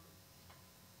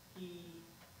 He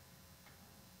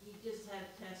just had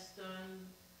tests done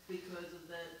because of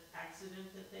the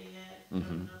accident that they had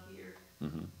coming up here.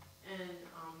 Mm-hmm. And,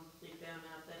 they found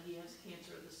out that he has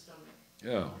cancer of the stomach.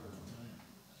 Yeah.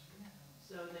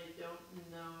 So they don't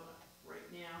know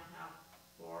right now how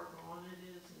far gone it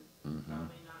is, and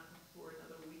probably not for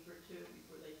another week or two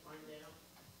before they find out.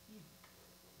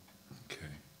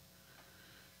 Okay.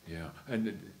 Yeah,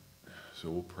 and so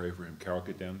we'll pray for him. Carol,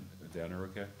 get down there,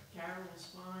 okay? Carol is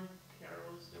fine.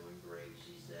 Carol is doing great,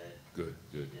 she said. Good.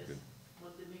 She just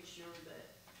wanted to make sure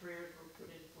that prayers were put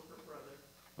in for her brother.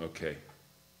 Okay.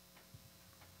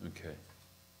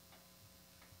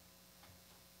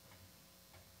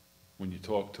 When you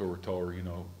talk to her, tell her, you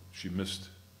know, she missed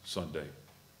Sunday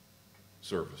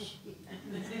service.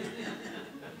 There's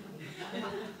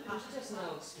just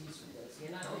no excuse for this, you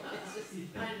know? It's just,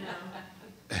 I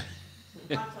know.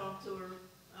 I talk to her,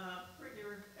 pretty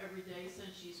near every day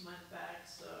since she's went back,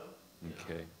 so. you know.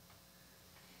 Okay.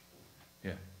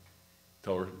 Yeah.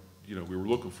 Tell her, you know, we were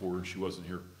looking for her and she wasn't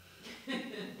here.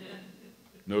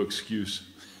 No excuse.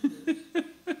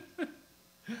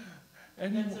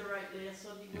 And That's all right. Last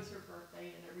Sunday was her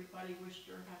birthday, and everybody wished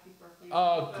her happy birthday.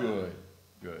 oh, good.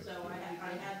 So I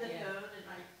had the phone, and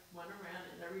I went around,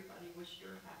 and everybody wished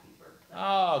her happy birthday.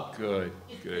 Oh, good.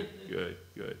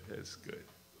 That's good.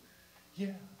 Yeah.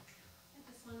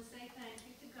 I just want to say thank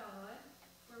you to God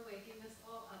for waking us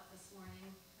all up this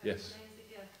morning. Yes. Every day is a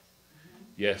gift.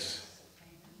 Yes.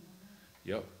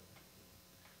 Yep.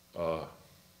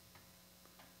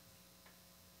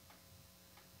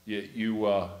 Yeah, you,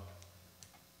 oh.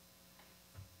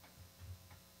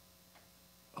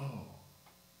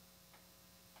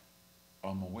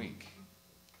 I'm awake.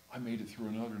 I made it through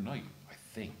another night, I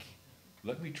think.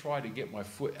 Let me try to get my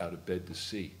foot out of bed to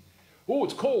see. Oh,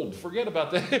 it's cold. Forget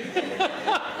about that.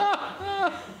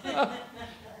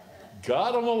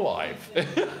 God, I'm alive.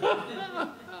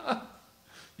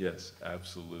 Yes,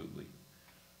 absolutely.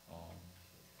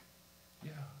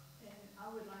 Yeah. And I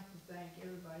would like to thank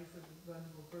everybody for the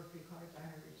wonderful birthday cards I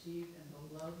have received and the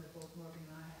love that both Morgan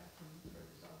and I have for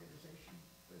this organization,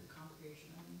 for the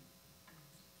congregation. I mean,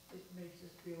 it makes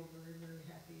us feel very, very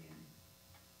happy and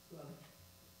loved.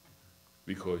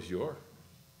 Because you are.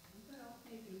 Well,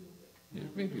 maybe a little bit. Yeah,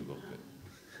 maybe a little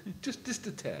bit. Just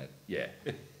a tad. Yeah.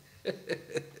 That's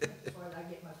why I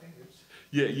get my fingers.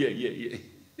 Yeah.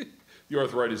 The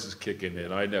arthritis is kicking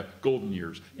in. I know. Golden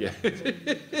years. Yeah.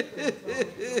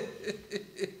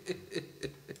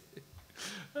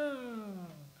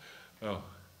 Oh,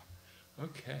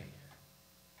 okay.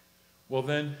 Well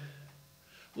then,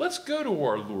 let's go to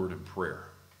our Lord in prayer.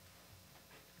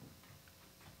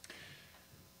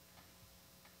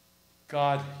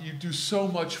 God, you do so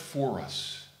much for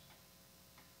us.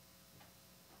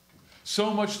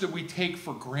 So much that we take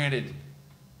for granted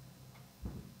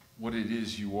what it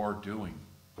is you are doing.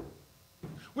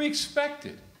 We expect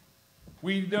it.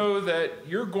 We know that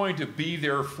you're going to be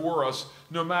there for us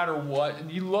no matter what,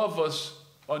 and you love us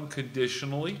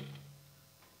unconditionally.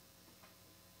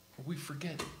 But we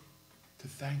forget to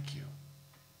thank you.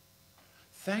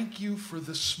 Thank you for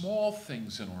the small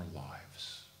things in our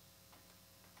lives.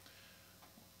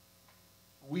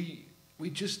 We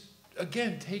just,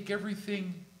 again, take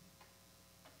everything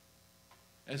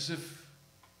as if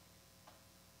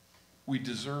we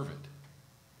deserve it.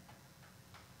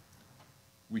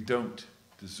 We don't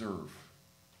deserve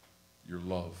your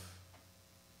love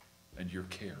and your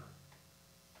care.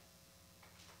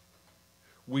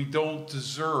 We don't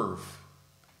deserve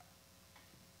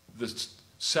the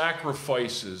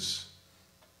sacrifices,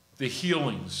 the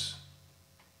healings,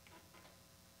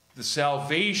 the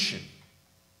salvation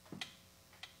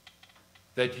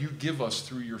that you give us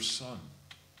through your Son.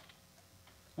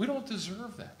 We don't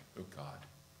deserve that, oh God.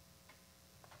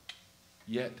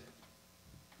 Yet,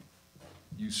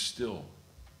 you still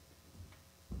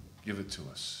give it to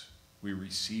us. We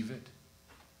receive it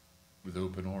with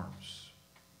open arms.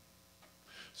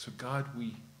 So God,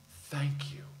 we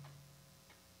thank you.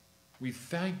 We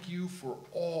thank you for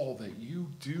all that you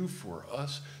do for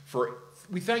us.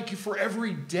 We thank you for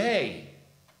every day.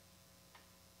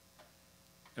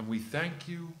 And we thank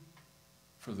you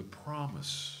for the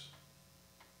promise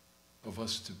of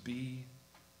us to be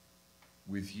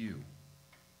with you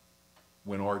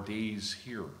when our days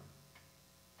here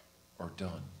are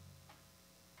done.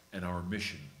 and our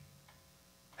mission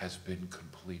has been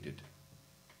completed.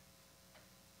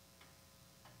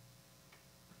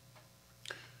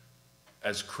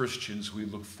 As Christians, we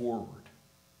look forward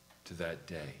to that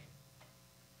day.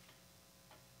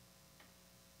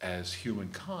 As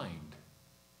humankind,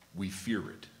 we fear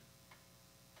it.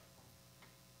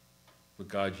 But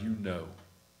God, you know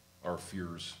our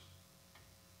fears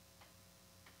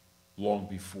long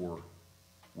before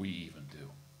we even do.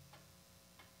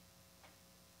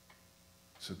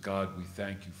 So God, we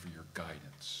thank you for your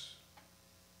guidance.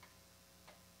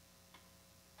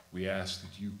 We ask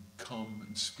that you come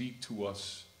and speak to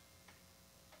us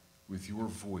with your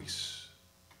voice,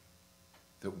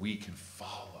 that we can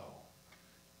follow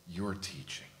your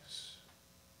teachings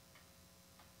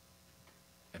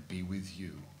and be with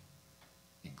you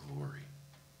in glory.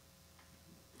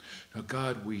 Now,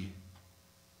 God, we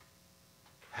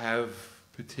have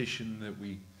petition that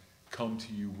we come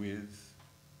to you with,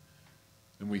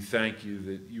 and we thank you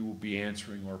that you will be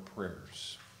answering our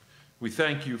prayers. We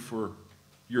thank you for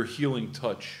your healing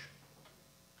touch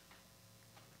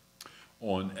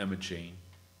on Emma Jane.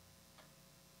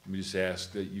 We just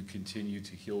ask that you continue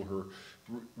to heal her,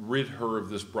 rid her of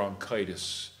this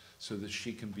bronchitis so that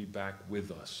she can be back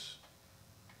with us.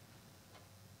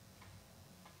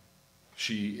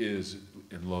 She is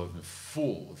in love and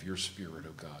full of your Spirit,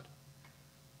 oh God.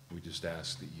 We just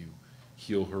ask that you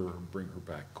heal her and bring her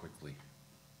back quickly.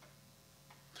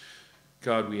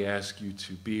 God, we ask you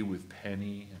to be with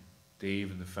Penny and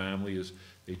Dave and the family as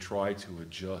they try to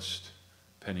adjust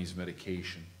Penny's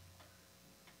medication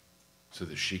so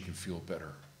that she can feel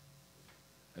better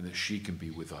and that she can be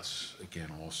with us again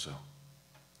also.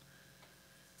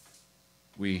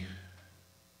 We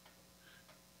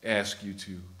ask you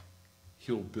to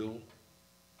heal Bill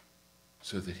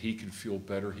so that he can feel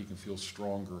better, he can feel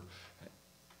stronger,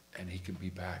 and he can be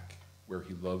back where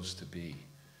he loves to be,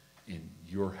 in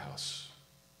your house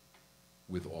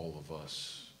with all of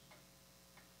us.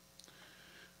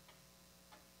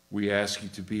 We ask you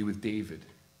to be with David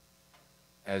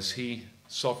as he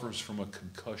suffers from a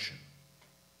concussion.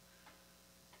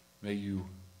 May you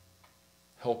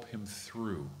help him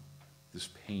through this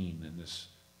pain and this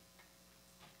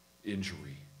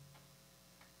injury.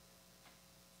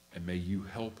 And may you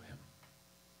help him,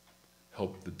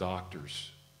 help the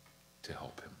doctors to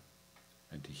help him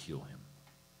and to heal him.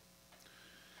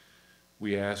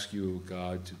 We ask you,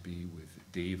 God, to be with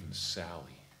Dave and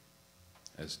Sally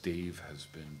as Dave has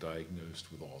been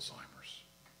diagnosed with Alzheimer's.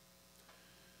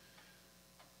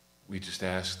 We just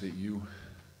ask that you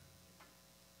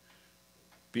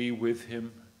be with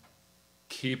him,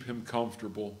 keep him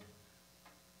comfortable,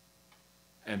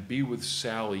 and be with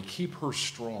Sally. Keep her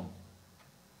strong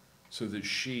so that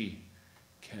she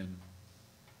can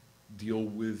deal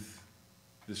with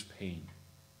this pain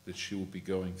that she will be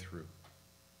going through.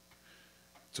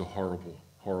 It's a horrible,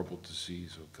 horrible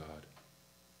disease, oh God.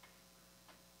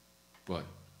 But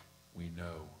we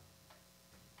know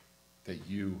that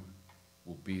you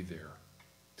will be there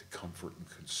to comfort and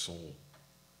console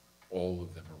all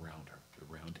of them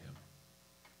around him.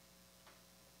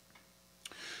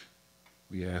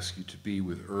 We ask you to be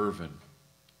with Irvin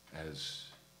as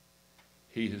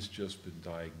he has just been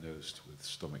diagnosed with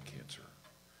stomach cancer.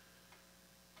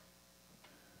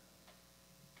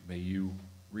 May you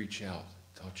reach out,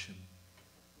 touch him,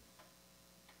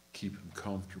 keep him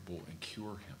comfortable, and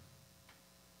cure him.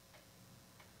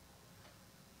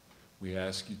 We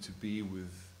ask you to be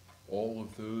with all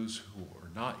of those who are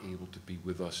not able to be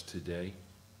with us today.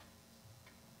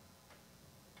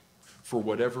 For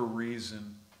whatever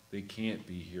reason, they can't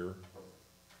be here.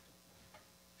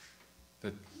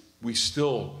 That we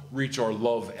still reach our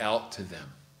love out to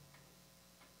them.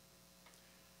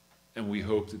 And we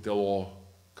hope that they'll all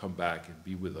come back and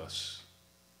be with us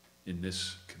in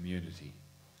this community,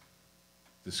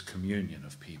 this communion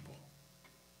of people.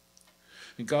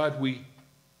 And God, we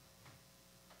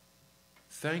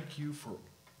thank you for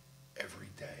every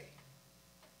day.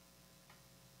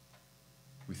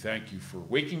 We thank you for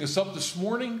waking us up this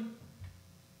morning,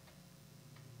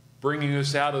 bringing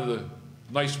us out of the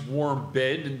nice warm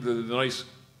bed into the nice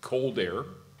cold air.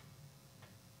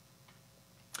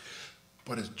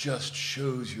 But it just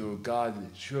shows you, oh God,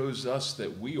 it shows us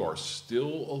that we are still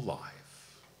alive.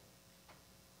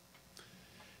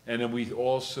 And then we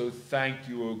also thank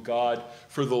you, oh God,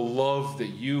 for the love that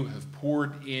you have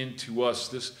poured into us,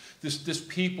 this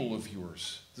people of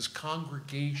yours, this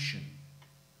congregation.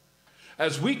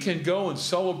 As we can go and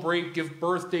celebrate, give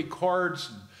birthday cards,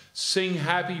 and sing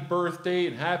happy birthday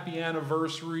and happy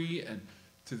anniversary, and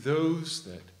to those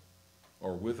that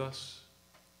are with us,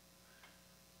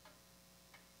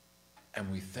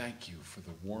 And we thank you for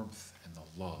the warmth and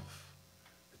the love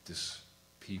that this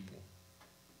people,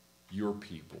 your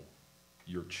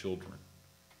children,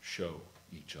 show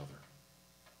each other.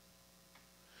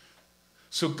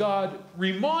 So God,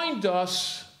 remind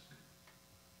us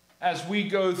as we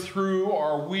go through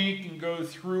our week and go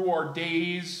through our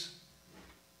days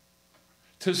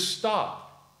to stop.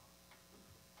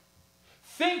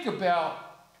 Think about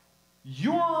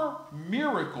your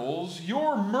miracles,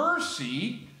 your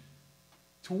mercy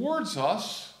towards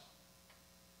us,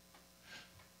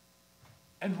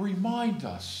 and remind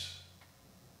us,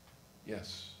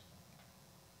 yes,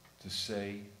 to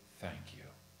say thank you.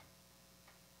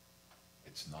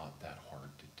 It's not that hard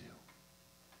to do.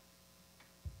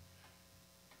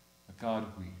 But God,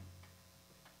 we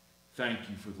thank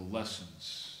you for the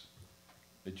lessons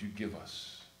that you give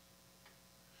us.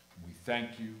 And we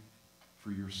thank you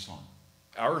for your Son,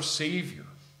 our Savior,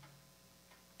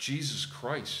 Jesus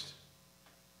Christ,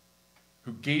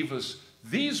 who gave us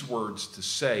these words to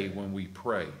say when we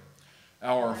pray.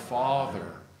 Our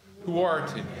Father, who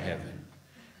art in heaven,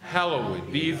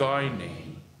 hallowed be thy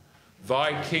name.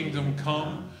 Thy kingdom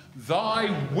come, thy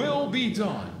will be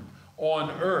done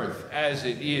on earth as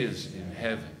it is in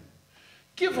heaven.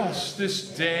 Give us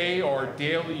this day our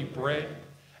daily bread,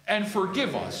 and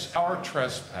forgive us our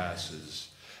trespasses,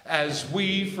 as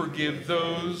we forgive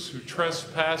those who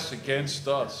trespass against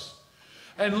us.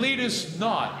 And lead us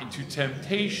not into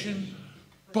temptation,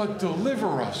 but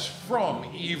deliver us from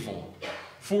evil.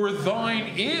 For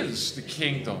thine is the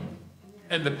kingdom,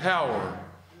 and the power,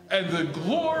 and the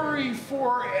glory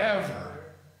forever.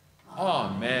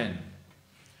 Amen.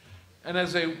 And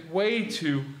as a way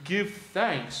to give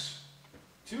thanks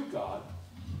to God,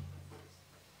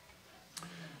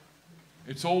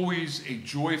 it's always a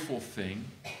joyful thing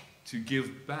to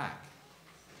give back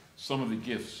some of the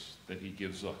gifts that he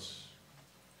gives us.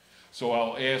 So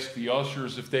I'll ask the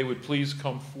ushers if they would please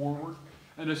come forward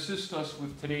and assist us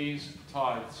with today's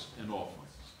tithes and offerings.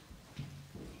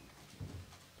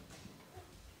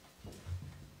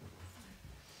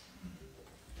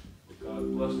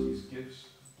 God bless these gifts,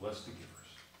 bless the givers.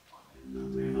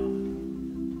 Amen.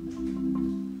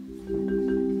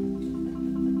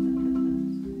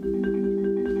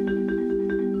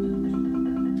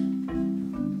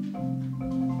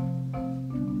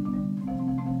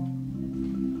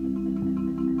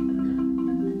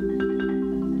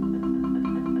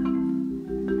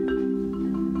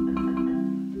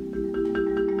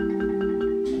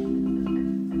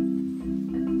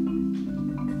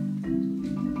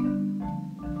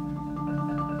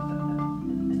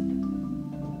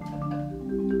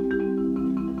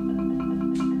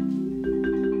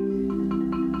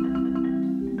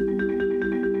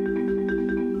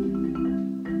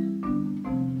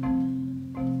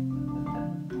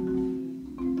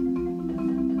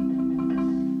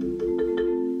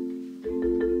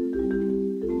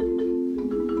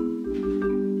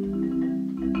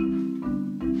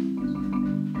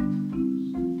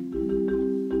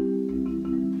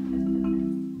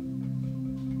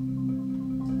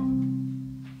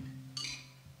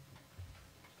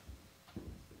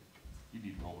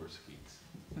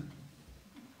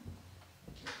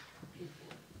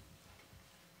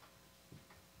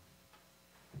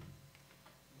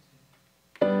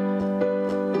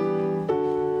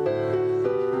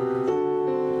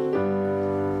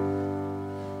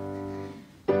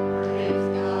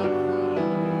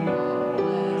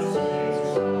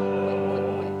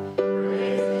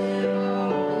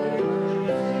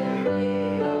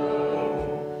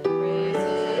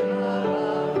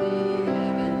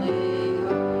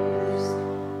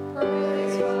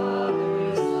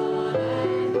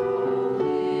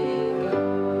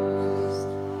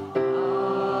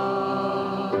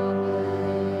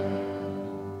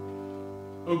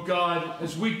 God,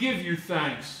 as we give you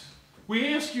thanks,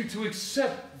 we ask you to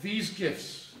accept these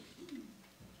gifts.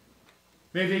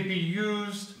 May they be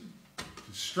used to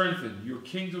strengthen your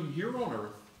kingdom here on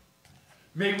earth.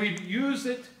 May we use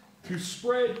it to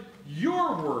spread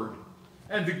your word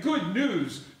and the good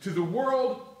news to the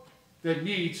world that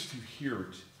needs to hear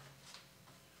it.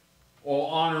 All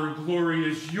honor and glory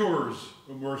is yours,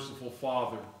 O merciful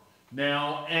Father,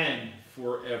 now and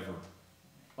forever.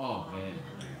 Amen.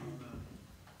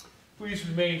 Please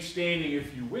remain standing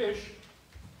if you wish,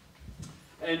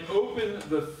 and open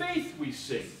the Faith We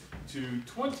Sing to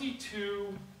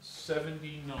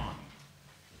 2279.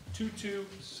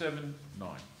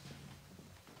 2279.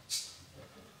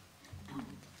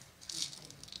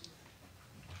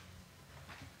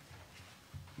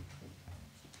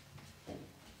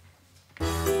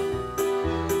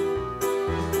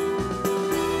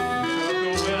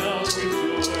 Go out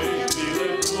with joy.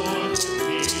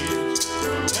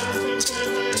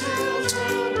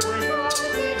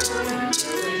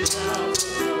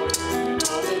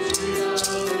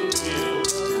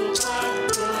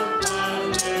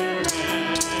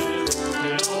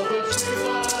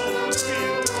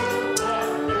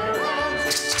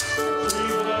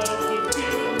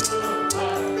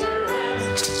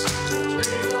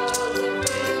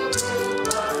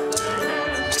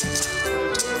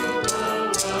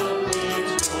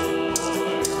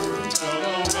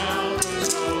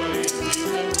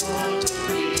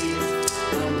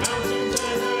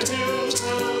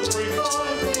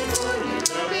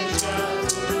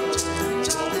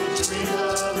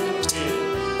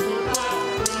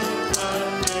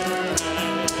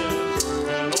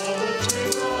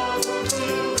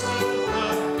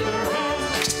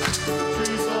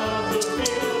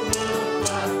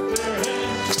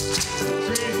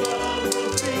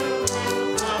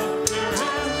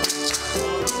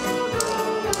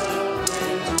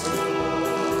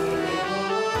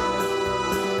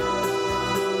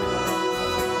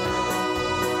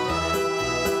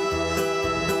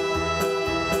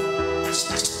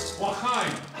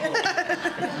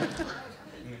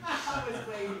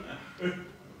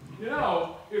 You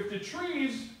know, if the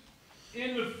trees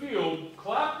in the field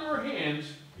clap their hands,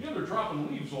 you know they're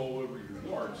dropping leaves all over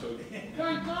your yard. So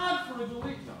thank God for the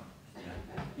leaf. No.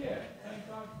 Yeah, thank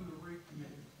God for the rake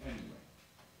committee. Anyway.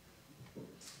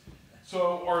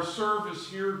 So our service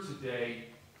here today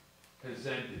has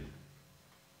ended.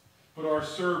 But our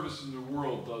service in the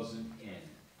world doesn't end.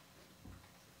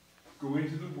 Go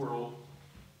into the world,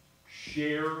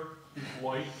 share his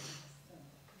light,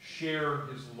 share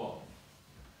his love,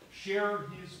 share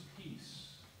his peace,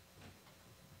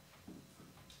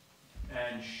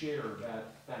 and share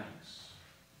that thanks.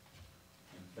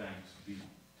 And thanks be to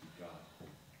God.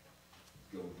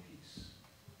 Go in peace.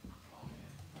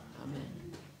 Amen. Amen.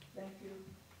 Thank you.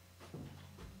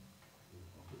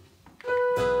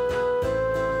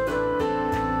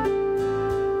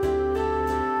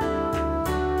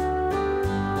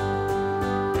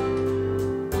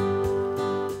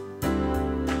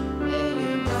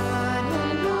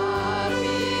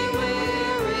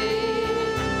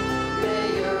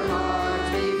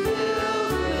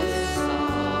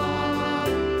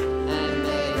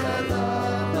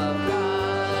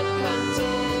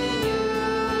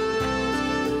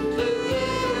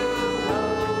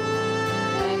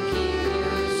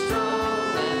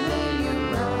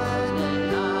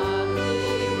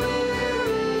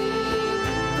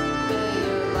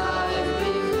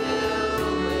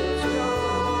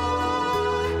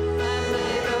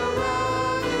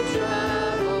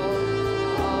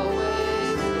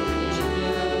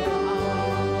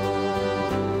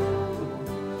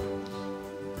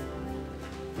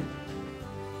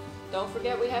 Don't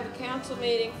forget we have a council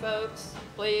meeting, folks,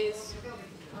 please.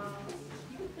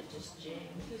 Just jam.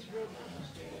 Just real nice,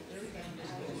 everything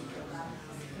just goes.